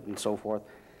use of it, and so forth.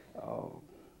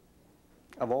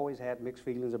 I've always had mixed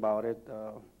feelings about it.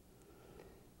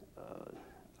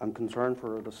 I'm concerned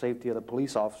for the safety of the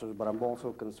police officers, but I'm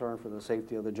also concerned for the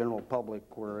safety of the general public,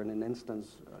 where in an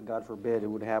instance, God forbid, it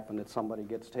would happen that somebody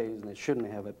gets tased and it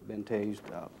shouldn't have been tased.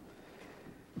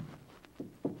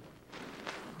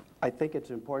 I think it's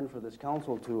important for this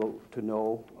council to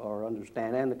know or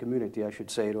understand, and the community, I should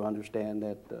say, to understand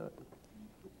that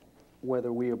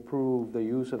whether we approve the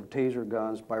use of taser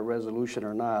guns by resolution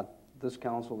or not, this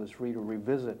council is free to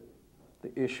revisit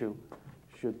the issue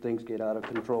should things get out of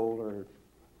control or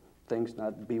things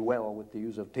not be well with the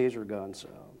use of taser guns.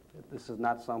 This is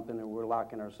not something that we're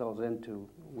locking ourselves into.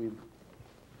 We've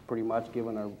pretty much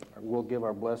given we'll give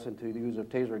our blessing to the use of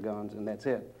taser guns, and that's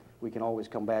it. We can always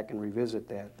come back and revisit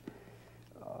that.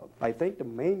 I think the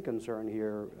main concern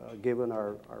here, given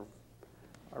our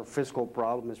fiscal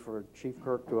problem, is for Chief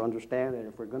Kirk to understand that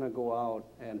if we're going to go out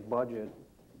and budget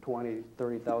 $20,000,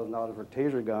 $30,000 for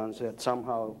taser guns, that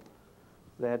somehow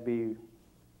that be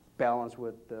balanced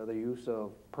with the use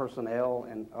of personnel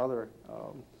and other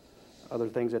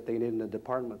things that they need in the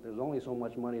department. There's only so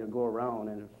much money to go around,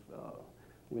 and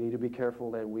we need to be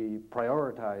careful that we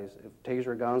prioritize. If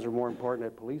taser guns are more important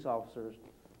than police officers,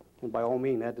 and by all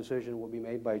means, that decision will be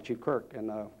made by Chief Kirk, and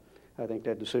I think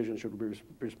that decision should be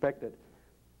respected.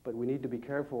 But we need to be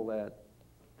careful that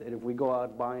if we go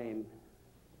out buying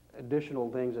additional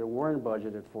things that weren't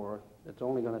budgeted for, it's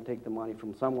only going to take the money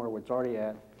from somewhere where it's already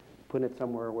at, put it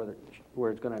somewhere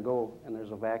where it's going to go, and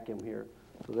there's a vacuum here.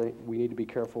 So we need to be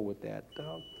careful with that.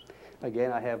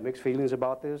 Again, I have mixed feelings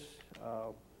about this,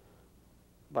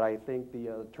 but I think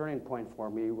the turning point for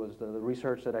me was the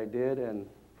research that I did, and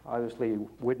obviously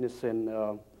witnessing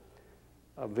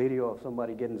a video of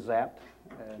somebody getting zapped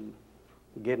and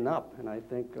getting up. And I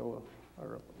think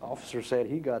our officer said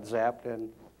he got zapped and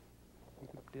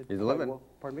he's living. Well.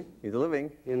 Pardon me? He's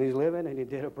living. And he's living, and he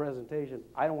did a presentation.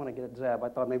 I don't want to get zapped. I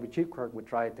thought maybe Chief Kirk would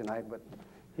try it tonight, but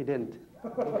he didn't.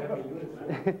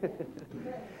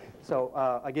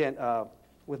 So again,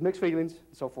 with mixed feelings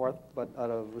and so forth, but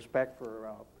out of respect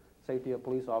for safety of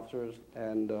police officers,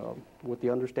 and with the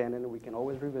understanding that we can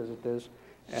always revisit this,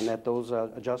 and that those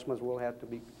adjustments will have to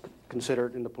be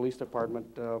considered in the police department,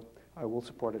 I will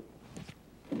support it.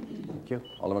 Thank you.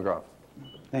 Alderman Groff.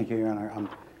 Thank you, Your Honor.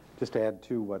 Just to add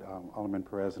to what Alderman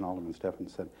Perez and Alderman Stefan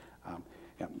said,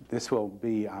 this will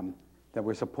be that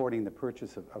we're supporting the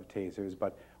purchase of tasers,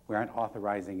 but we aren't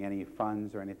authorizing any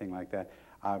funds or anything like that.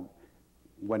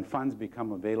 When funds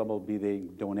become available, be they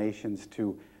donations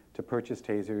to purchase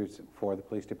tasers for the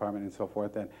police department and so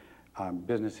forth, that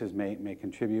businesses may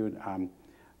contribute,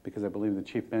 because I believe the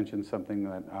chief mentioned something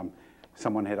that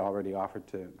someone had already offered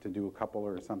to do a couple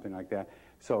or something like that.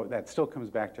 So that still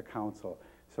comes back to council.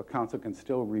 So council can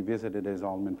still revisit it, as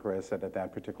Alderman Perez said, at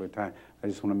that particular time. I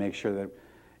just want to make sure that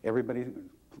everybody's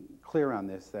clear on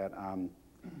this, that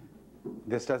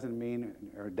this doesn't mean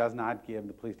or does not give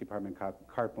the police department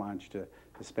carte blanche to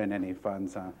spend any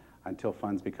funds until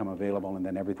funds become available, and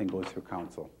then everything goes through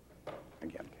council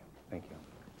again. Thank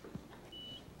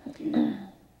you.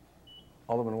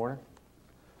 Alderman Warner?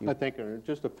 I think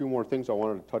just a few more things I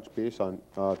wanted to touch base on.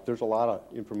 There's a lot of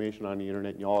information on the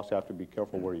internet, and you always have to be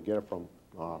careful where you get it from.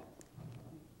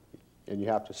 And you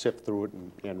have to sift through it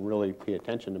and really pay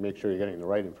attention to make sure you're getting the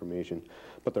right information.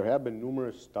 But there have been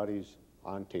numerous studies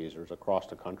on tasers across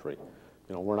the country.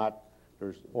 You know,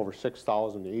 there's over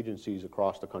 6,000 agencies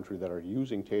across the country that are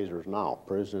using tasers now.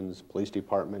 Prisons, police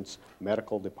departments,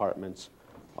 medical departments,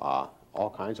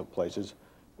 all kinds of places.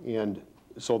 And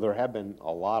so there have been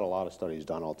a lot of studies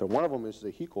done out there. One of them is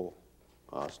the HECO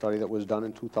study that was done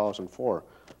in 2004.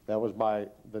 That was by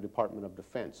the Department of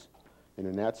Defense. And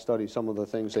in that study, some of the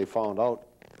things they found out,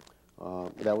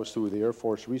 that was through the Air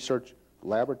Force Research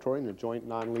Laboratory and the Joint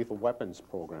Non-Lethal Weapons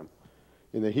Program.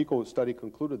 And the HECO study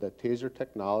concluded that taser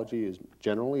technology is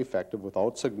generally effective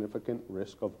without significant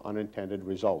risk of unintended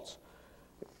results.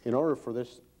 In order for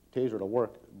this taser to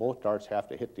work, both darts have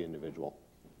to hit the individual.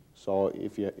 So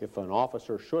if an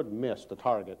officer should miss the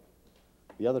target,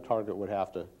 the other target would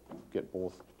have to get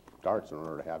both darts in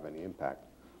order to have any impact.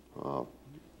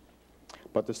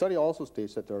 But the study also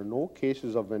states that there are no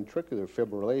cases of ventricular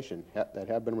fibrillation that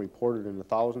have been reported in the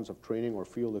thousands of training or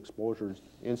field exposure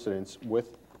incidents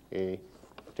with a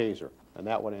taser. And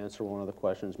that would answer one of the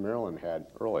questions Marilyn had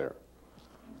earlier.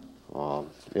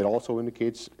 It also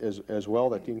indicates as well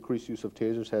that the increased use of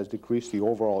tasers has decreased the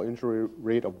overall injury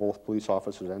rate of both police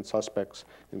officers and suspects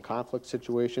in conflict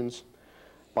situations.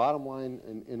 Bottom line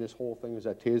in this whole thing is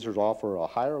that tasers offer a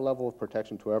higher level of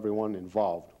protection to everyone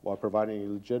involved while providing a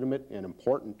legitimate and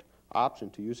important option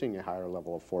to using a higher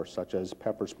level of force, such as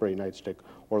pepper spray, nightstick,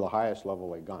 or the highest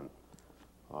level of gun.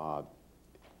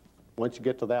 Once you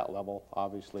get to that level,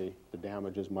 obviously the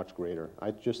damage is much greater.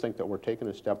 I just think that we're taking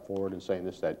a step forward and saying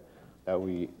this, that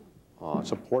we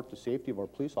support the safety of our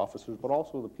police officers, but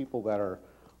also the people that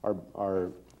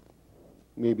are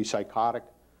maybe psychotic,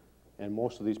 and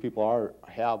most of these people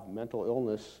have mental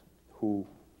illness who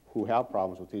have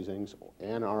problems with these things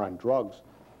and are on drugs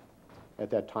at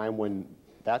that time when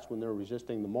that's when they're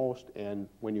resisting the most. And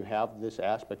when you have this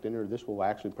aspect in there, this will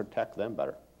actually protect them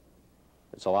better.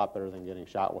 It's a lot better than getting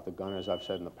shot with a gun, as I've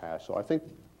said in the past. So I think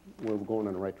we're going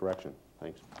in the right direction.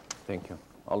 Thanks. Thank you.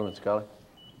 Alderman Scully?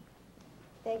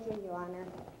 Thank you, Your Honor.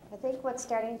 I think what's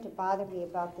starting to bother me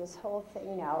about this whole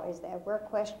thing now is that we're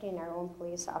questioning our own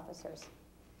police officers.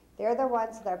 They're the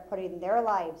ones that are putting their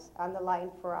lives on the line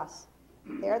for us.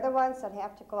 They're the ones that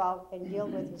have to go out and deal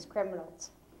with these criminals.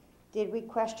 Did we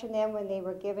question them when they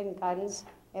were given guns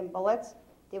and bullets?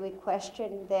 Did we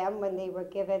question them when they were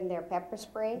given their pepper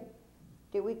spray?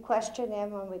 Did we question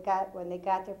them when they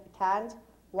got their batons?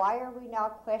 Why are we now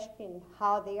questioning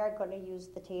how they are going to use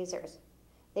the tasers?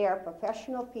 They are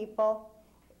professional people.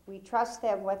 We trust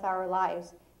them with our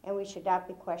lives, and we should not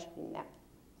be questioning them.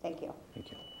 Thank you.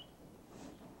 Thank you.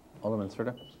 Alderman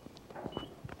Serta?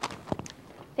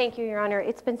 Thank you, Your Honor.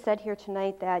 It's been said here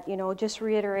tonight that, just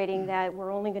reiterating that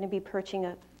we're only going to be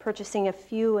purchasing a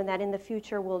few, and that in the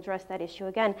future we'll address that issue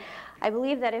again. I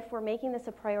believe that if we're making this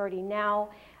a priority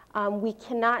now, we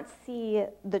cannot see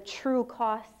the true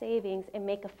cost savings and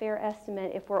make a fair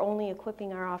estimate if we're only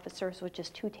equipping our officers with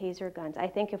just 2 taser guns. I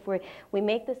think if we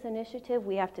make this initiative,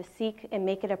 we have to seek and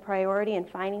make it a priority in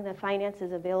finding the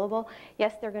finances available.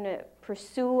 Yes, they're going to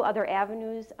pursue other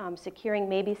avenues, securing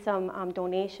maybe some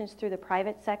donations through the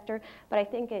private sector, but I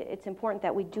think it's important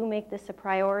that we do make this a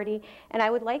priority, and I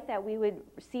would like that we would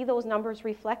see those numbers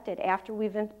reflected after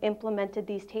we've implemented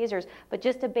these tasers, but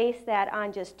just to base that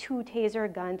on just 2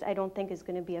 taser guns I don't think is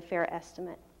going to be a fair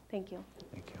estimate. Thank you.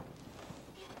 Thank you.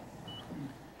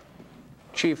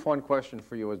 Chief, one question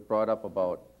for you was brought up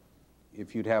about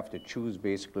if you'd have to choose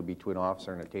basically between an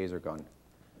officer and a taser gun.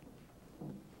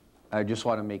 I just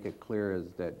want to make it clear is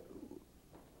that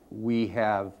we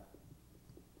have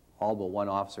all but one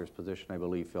officer's position, I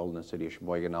believe, filled in the city of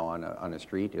Sheboygan now on a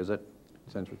street, is it?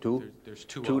 Since we're 2? There's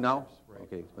 2 2 now? Right.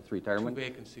 Okay, with retirement? 2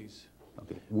 vacancies.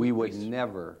 Okay. We would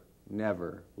never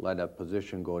let a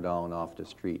position go down off the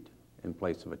street in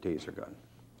place of a taser gun.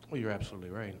 Well, you're absolutely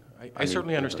right. I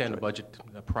certainly understand the budget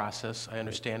process. I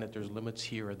understand that there's limits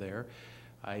here or there.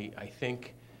 I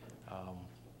think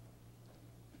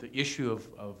the issue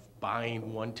of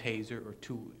buying 1 taser or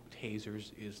 2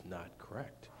 tasers is not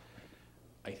correct.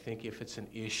 I think if it's an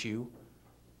issue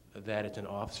that it's an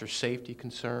officer safety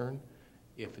concern,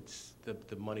 if it's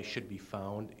the money should be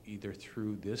found either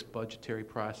through this budgetary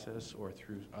process or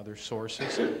through other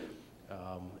sources.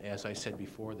 As I said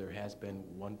before, there has been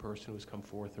 1 person who's come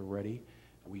forth already.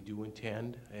 We do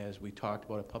intend, as we talked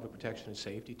about, a public protection and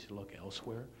safety, to look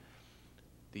elsewhere.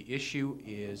 The issue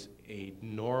is a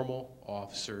normal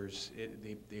officer's,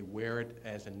 they wear it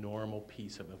as a normal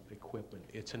piece of equipment.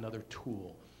 It's another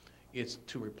tool. It's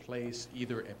to replace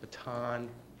either a baton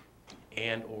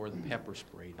and or the pepper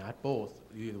spray, not both,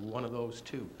 either one of those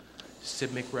two.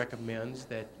 CIVMIC recommends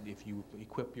that if you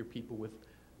equip your people with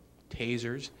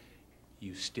tasers,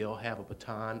 you still have a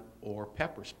baton or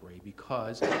pepper spray,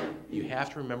 because you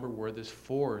have to remember where this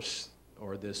force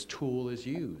or this tool is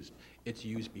used. It's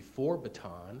used before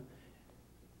baton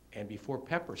and before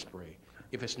pepper spray.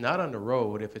 If it's not on the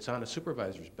road, if it's on a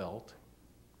supervisor's belt,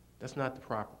 that's not the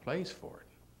proper place for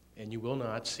it. And you will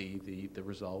not see the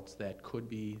results that could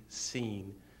be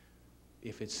seen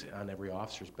if it's on every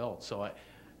officer's belt. So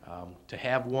to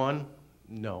have one,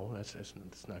 no, that's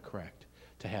not correct.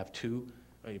 To have two,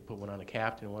 you put one on a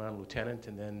captain and one on a lieutenant,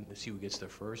 and then see who gets there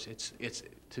first. It's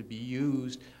to be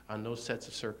used on those sets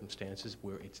of circumstances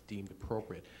where it's deemed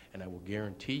appropriate. And I will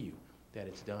guarantee you that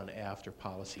it's done after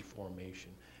policy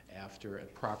formation, after a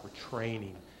proper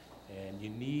training. And you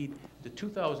need, the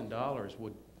 $2,000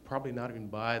 would probably not even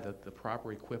buy the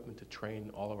proper equipment to train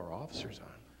all of our officers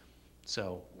on.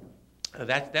 So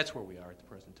that's where we are at the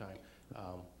present time.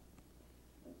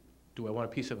 Do I want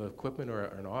a piece of equipment or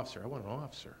an officer? I want an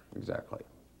officer. Exactly.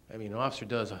 I mean, an officer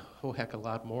does a whole heck of a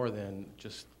lot more than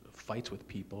just fights with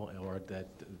people or that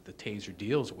the taser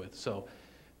deals with. So,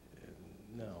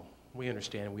 no, we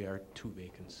understand we are two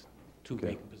vacant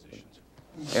positions.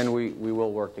 And we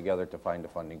will work together to find the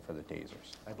funding for the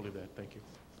tasers. I believe that. Thank you.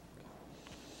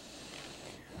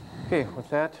 Okay, with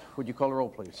that, would you call the roll,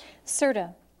 please? Serta.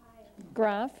 Aye.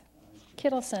 Graf. Aye.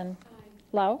 Kittleson.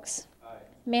 Aye. Laux. Aye.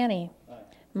 Manny. Aye.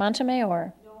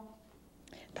 Montemayor. No.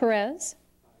 Perez.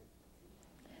 Aye.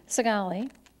 Sagali.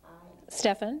 Aye.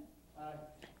 Stefan. Aye.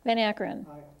 Van Akkeren.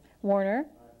 Aye. Warner.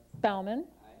 Aye. Bauman.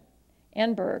 Aye.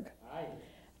 And Berg. Aye.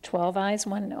 12 ayes,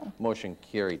 1 no. Motion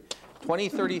carried.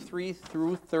 2033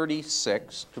 through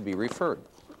 36 to be referred.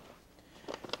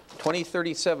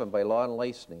 2037 by Law and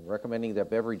Licensing, recommending that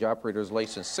beverage operator's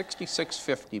license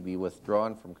 6650 be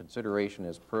withdrawn from consideration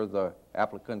as per the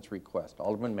applicant's request.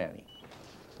 Alderman Manny.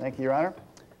 Thank you, Your Honor. On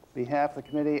behalf of the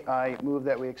committee, I move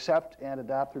that we accept and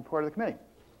adopt the report of the committee.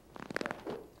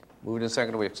 Moved and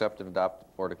seconded, we accept and adopt the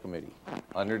report of committee.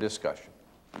 Under discussion.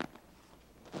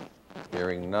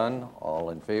 Hearing none, all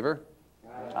in favor?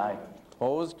 Aye.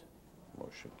 Opposed?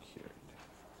 Motion carried.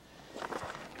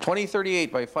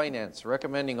 2038 by Finance,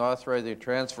 recommending authorizing the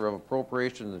transfer of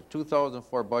appropriation in the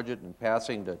 2004 budget and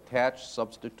passing the attached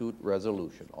substitute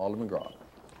resolution. Alderman Graf.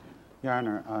 Your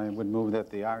Honor, I would move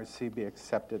that the RC be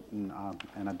accepted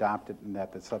and adopted, and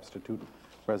that the substitute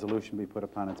resolution be put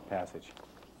upon its passage.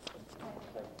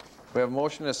 We have a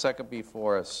motion and a second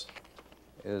before us.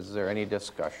 Is there any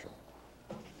discussion?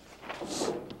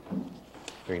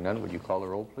 Hearing none, would you call the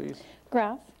roll, please?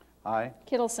 Graf. Aye.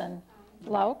 Kittleson.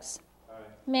 Laux.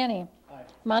 Manny. Aye.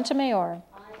 Montemayor.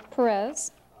 Aye.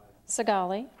 Perez. Aye.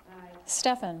 Sagali. Aye.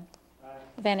 Stefan. Aye.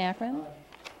 Van Akkeren. Aye.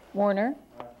 Warner.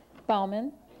 Aye.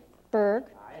 Bauman. Berg.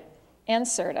 Aye. And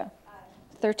Serta.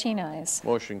 13 ayes.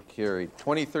 Motion carried.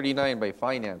 2039 by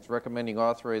Finance, recommending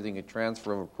authorizing a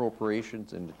transfer of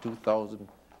appropriations in the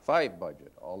 2005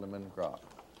 budget. Alderman Graf.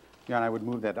 Your Honor, I would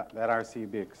move that that RC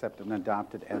be accepted and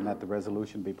adopted, and that the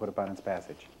resolution be put upon its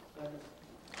passage.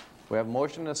 We have a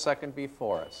motion and a second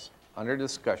before us. Under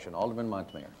discussion, Alderman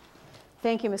Montemayor.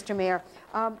 Thank you, Mr. Mayor.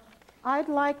 I'd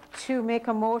like to make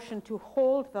a motion to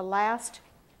hold the last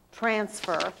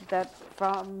transfer that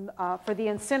for the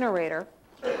incinerator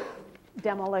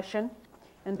demolition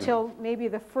until maybe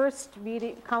the first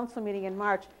council meeting in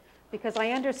March, because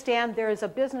I understand there is a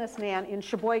businessman in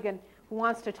Sheboygan who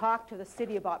wants to talk to the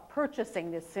city about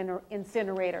purchasing this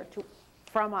incinerator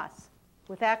from us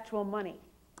with actual money.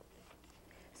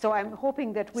 So I'm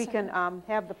hoping that we can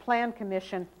have the Plan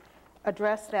Commission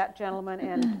address that gentleman,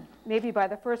 and maybe by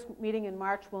the first meeting in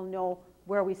March we'll know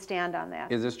where we stand on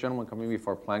that. Is this gentleman coming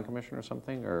before Plan Commission or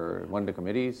something, or one of the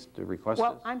committees to request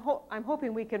well, this? I'm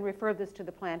hoping we can refer this to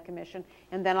the Plan Commission,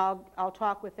 and then I'll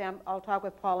talk with them. I'll talk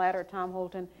with Paulette or Tom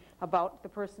Holton about the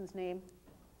person's name.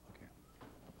 Okay.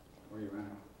 Or Your Honor,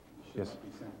 should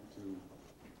it be sent to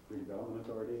Redevelopment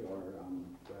Authority or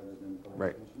rather than Plan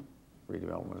Right. Commission?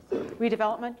 Redevelopment Authority.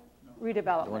 Redevelopment? No.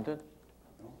 Redevelopment. You want it?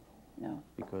 No.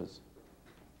 Because?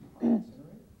 No.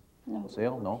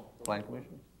 Sale? No. Plan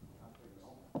Commission?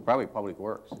 Probably Public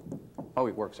Works.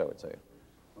 Public Works, I would say.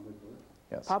 Public Works?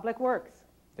 Yes. Public Works.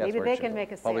 That's Maybe where they it should can go.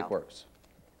 make a sale. Public Works.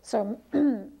 So,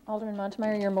 Alderman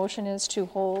Montemayor, your motion is to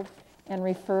hold and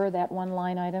refer that one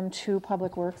line item to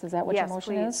Public Works. Is that what your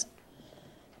motion is?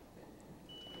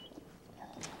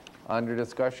 Under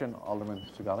discussion, Alderman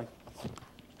Sagali.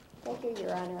 Thank you,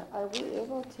 Your Honor. Are we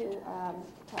able to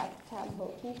talk to Tom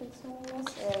Holton concerning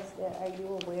this? Are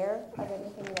you aware of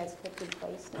anything that's taking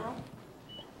place now?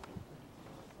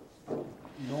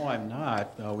 No, I'm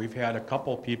not. We've had a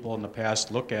couple people in the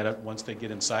past look at it. Once they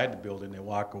get inside the building, they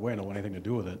walk away, don't want anything to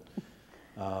do with it.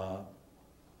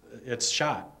 It's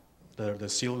shot. The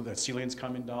ceiling's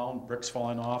coming down, bricks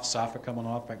falling off, soffit coming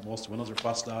off, like most windows are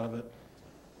busted out of it.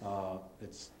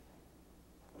 It's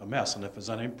a mess, and if it's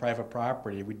on any private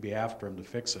property, we'd be after them to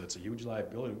fix it. It's a huge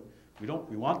liability. We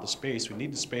want the space. We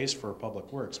need the space for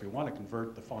public works. We want to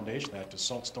convert the foundation of that to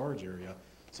salt storage area,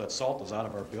 so that salt is out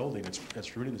of our building.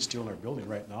 It's rooting the steel in our building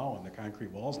right now, and the concrete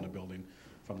walls in the building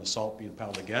from the salt being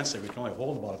piled against it. We can only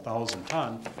hold about 1,000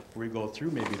 ton. We go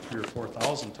through maybe 3,000 or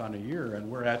 4,000 ton a year, and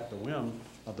we're at the whim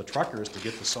of the truckers to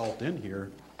get the salt in here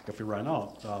if we run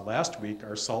out. Last week,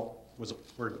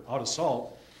 we're out of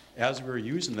salt. As we were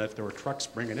using it, there were trucks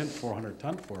bringing in 400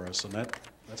 ton for us, and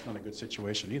that's not a good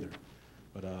situation either.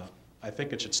 But I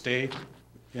think it should stay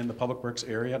in the public works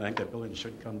area, and I think that building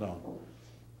should come down.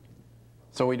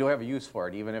 So we do have a use for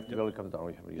it, even if the building comes down,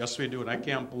 we have a use. Yes, we do, and I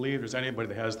can't believe there's anybody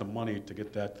that has the money to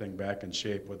get that thing back in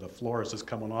shape with the floors just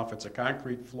coming off. It's a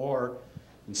concrete floor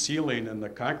and ceiling, and the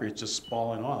concrete's just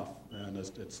falling off, and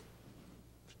the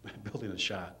building is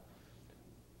shot.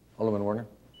 Alderman Warner?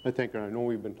 I think, and I know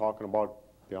we've been talking about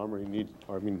the armory needs,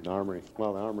 or I mean the armory,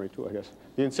 well, the armory too, I guess.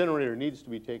 The incinerator needs to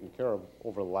be taken care of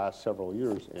over the last several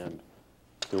years, and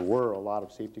there were a lot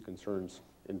of safety concerns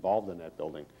involved in that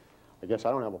building. I guess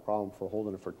I don't have a problem for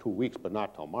holding it for 2 weeks, but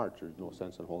not till March. There's no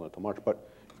sense in holding it till March. But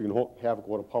if you can have it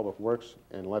go to Public Works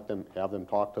and have them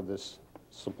talk to this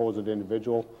supposed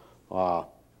individual,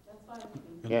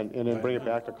 and then bring it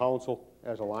back to council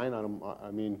as a line item.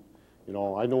 I mean, you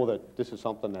know, I know that this is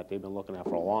something that they've been looking at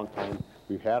for a long time.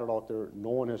 We've had it out there. No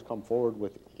one has come forward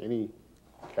with any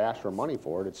cash or money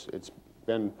for it. It's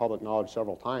been public knowledge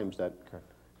several times that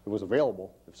it was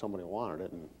available if somebody wanted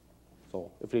it. And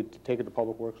so if they take it to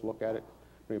Public Works, look at it,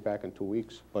 bring it back in 2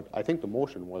 weeks. But I think the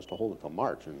motion was to hold it till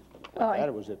March, and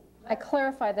that was it. I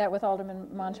clarified that with Alderman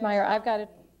Montemeyer. I've got it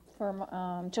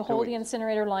for, to hold the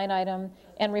incinerator line item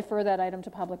and refer that item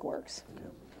to Public Works.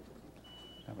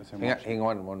 Hang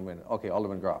on 1 minute. Okay,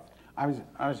 Alderman Groff. I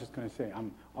was just going to say,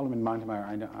 Alderman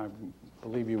Montemeyer, I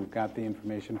believe you got the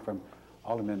information from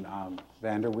Alderman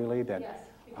Vanderweely that... Yes,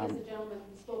 because the gentleman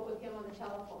spoke with him on the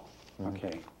telephone.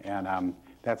 Okay, and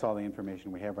that's all the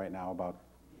information we have right now about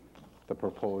the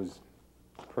proposed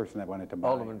person that wanted to buy.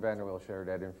 Alderman Vanderweely shared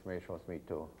that information with me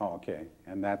too. Oh, okay,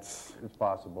 and that's... It's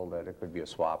possible that it could be a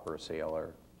swap or a sale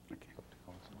or... Okay.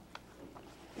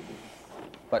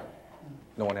 But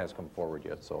no one has come forward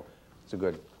yet, so it's a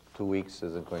good 2 weeks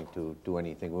isn't going to do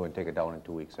anything. We wouldn't take it down in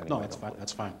 2 weeks anyway. No, that's fine.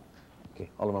 That's fine. Okay,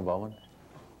 Alderman Bowman.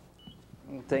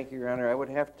 Thank you, Your Honor. I would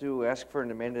have to ask for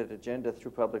an amended agenda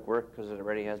through Public Works because it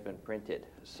already has been printed.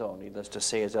 So needless to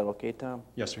say, is that okay, Tom?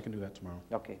 Yes, we can do that tomorrow.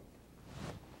 Okay.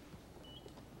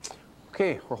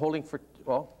 Okay, we're holding for,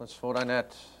 well, let's vote on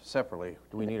that separately.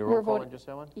 Do we need a roll call on just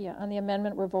that one? Yeah, on the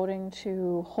amendment, we're voting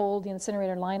to hold the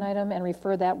incinerator line item and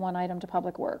refer that one item to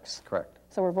Public Works. Correct.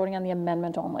 So we're voting on the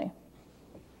amendment only.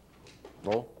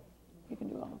 Roll. You can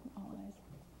do all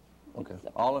ayes. Okay.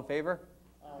 All in favor?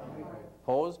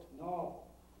 Opposed? No.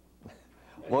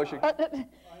 Motion.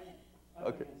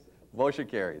 Okay. Motion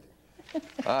carried.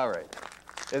 All right.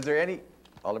 Is there any?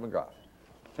 Alderman Groff.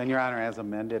 Then, Your Honor, as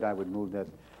amended, I would move that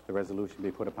the resolution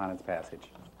be put upon its passage.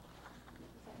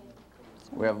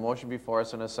 We have a motion before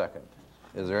us in a second.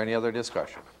 Is there any other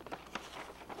discussion?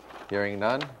 Hearing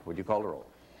none, would you call the roll?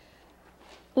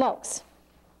 Laux.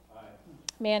 Aye.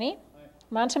 Manny. Aye.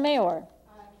 Montemayor.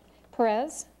 Aye.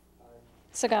 Perez. Aye.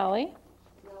 Segali.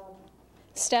 No.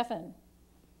 Steffen.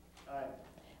 Aye.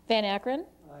 Van Akkeren.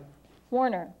 Aye.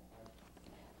 Warner. Aye.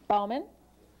 Bauman.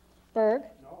 Berg.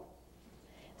 No.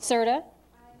 Serta. Aye.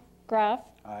 Graf.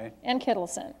 Aye. And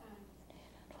Kittleson.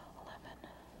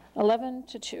 11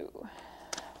 to 2.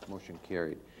 Motion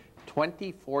carried.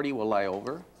 2040 will lie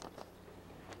over.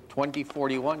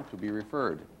 2041 to be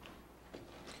referred.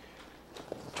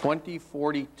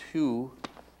 2042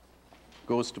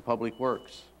 goes to Public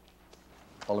Works.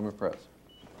 Alderman Perez.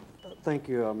 Thank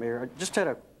you, Mayor. I just had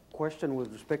a question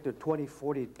with respect to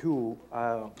 2042.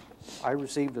 I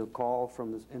received a call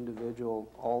from this individual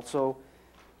also,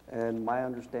 and my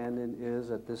understanding is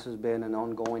that this has been an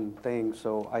ongoing thing.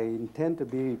 So I intend to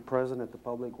be present at the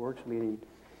Public Works meeting,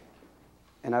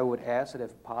 and I would ask that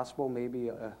if possible, maybe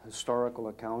a historical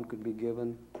account could be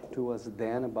given to us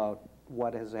then about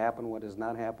what has happened, what has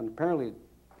not happened. Apparently,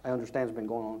 I understand it's been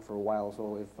going on for a while,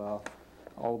 so if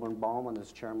Alderman Bauman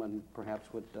as chairman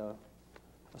perhaps would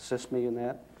assist me in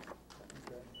that.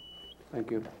 Okay.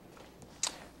 Thank you.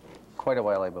 quite a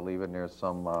while, I believe, and there's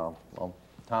some, well,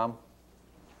 Tom?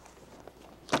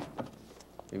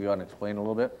 Maybe you want to explain a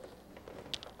little bit?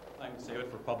 I can say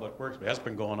it for Public Works, but it has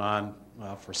been going on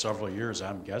for several years.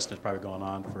 I'm guessing it's probably going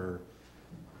on for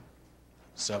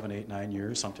 7, 8, 9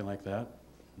 years, something like that.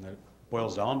 And that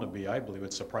boils down to be, I believe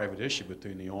it's a private issue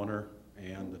between the owner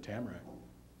and the Tamarack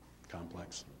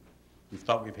complex. We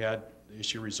thought we've had the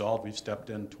issue resolved. We've stepped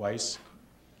in twice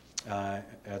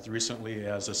as recently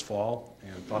as this fall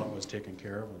and thought it was taken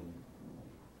care of, and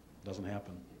it doesn't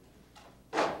happen.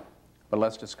 But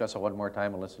let's discuss it one more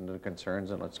time and listen to the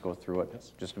concerns, and let's go through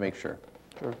it, just to make sure.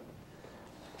 Sure.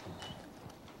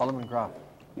 Alderman Groff.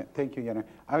 Yeah, thank you, Yenner.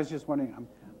 I was just wondering,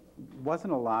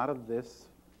 wasn't a lot of this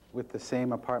with the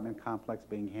same apartment complex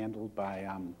being handled by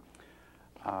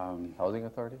Housing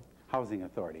Authority? Housing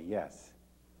Authority, yes.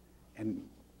 And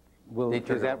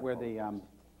is that where the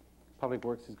Public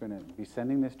Works is going to be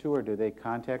sending this to, or do they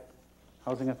contact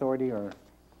Housing Authority? Or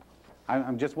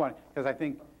I'm just wondering, because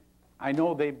I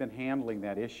know they've been handling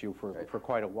that issue for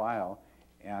quite a while,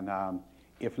 and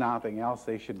if nothing else,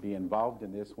 they should be involved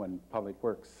in this when Public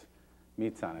Works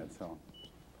meets on it. So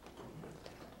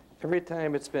Every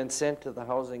time it's been sent to the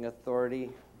Housing Authority,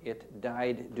 it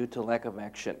died due to lack of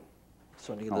action.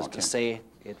 So needless to say,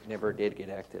 it never did get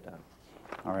acted on.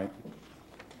 All right.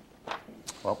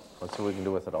 Well, let's see what we can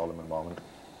do with it, Alderman Bauman.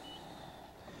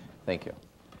 Thank you.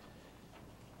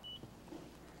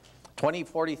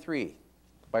 2043,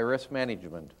 by Risk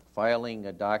Management, filing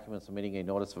a document submitting a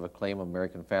notice of a claim of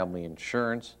American Family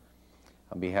Insurance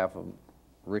on behalf of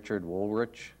Richard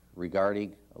Woolrich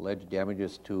regarding alleged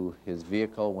damages to his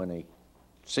vehicle when a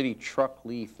city truck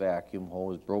leaf vacuum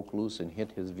hose broke loose and hit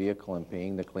his vehicle, and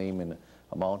paying the claim in an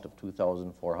amount of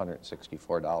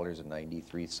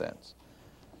 $2,464.93.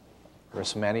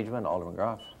 Risk Management, Alderman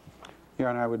Groff. Your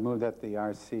Honor, I would move that the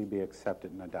RC be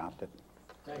accepted and adopted.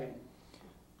 Second.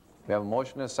 We have a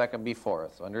motion and a second before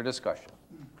us. Under discussion.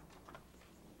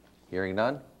 Hearing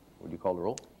none, would you call the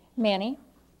roll? Manny.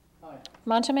 Aye.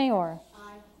 Montemayor.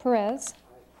 Aye. Perez. Aye.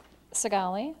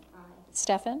 Segali. Aye.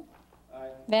 Steffen. Aye.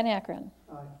 Van Akkeren.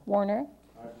 Aye. Warner.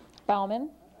 Aye. Bauman.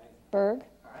 Berg.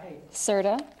 Aye.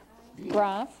 Serta.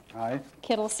 Groff. Aye.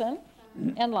 Kittleson.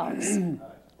 And Laux.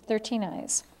 13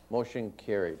 ayes. Motion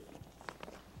carried.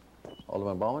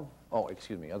 Alderman Bauman? Oh,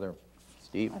 excuse me,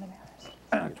 Steve.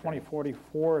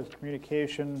 2044 is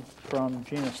communication from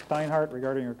Gina Steinhardt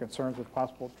regarding her concerns with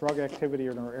possible drug activity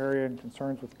in her area and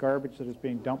concerns with garbage that is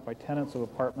being dumped by tenants of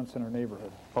apartments in her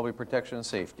neighborhood. Public Protection and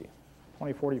Safety.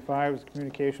 2045 is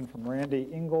communication from Randy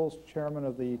Ingalls, chairman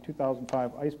of the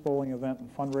 2005 ice bowling event and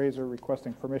fundraiser,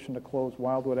 requesting permission to close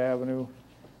Wildwood Avenue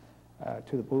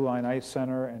to the Blue Line Ice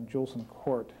Center and Julson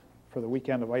Court for the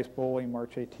weekend of ice bowling,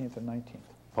 March 18th and 19th.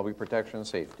 Public Protection and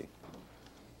Safety.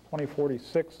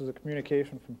 2046 is a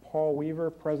communication from Paul Weaver,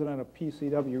 president of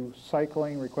PCW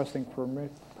Cycling, requesting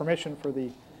permission for the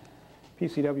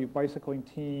PCW bicycling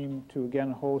team to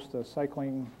again host a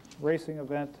cycling racing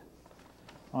event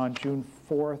on June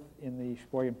 4th in the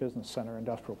Sheboygan Business Center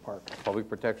Industrial Park. Public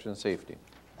Protection and Safety.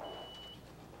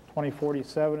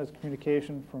 2047 is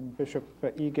communication from Bishop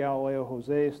E. Galileo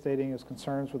Jose stating his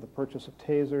concerns with the purchase of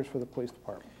tasers for the police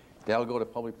department. That'll go to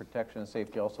Public Protection and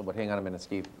Safety also, but hang on a minute,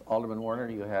 Steve. Alderman Warner,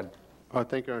 you had...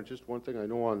 Thank you, Aaron. Just one thing. I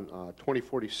know on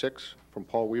 2046 from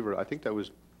Paul Weaver, I think that was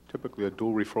typically a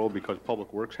dual referral because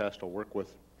Public Works has to work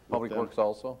with Public Works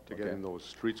also? To getting those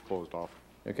streets closed off.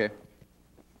 Okay.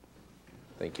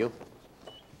 Thank you.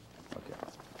 Okay.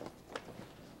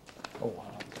 Oh,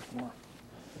 there's more.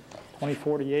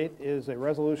 2048 is a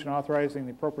resolution authorizing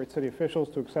the appropriate city officials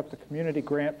to accept a community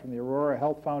grant from the Aurora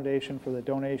Health Foundation for the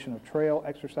donation of trail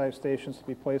exercise stations to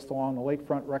be placed along the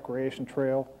Lakefront Recreation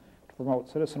Trail to promote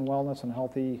citizen wellness and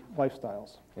healthy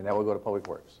lifestyles. And that will go to Public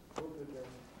Works.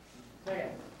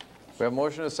 Second. We have a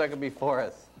motion and a second before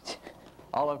us.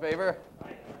 All in favor?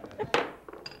 Aye.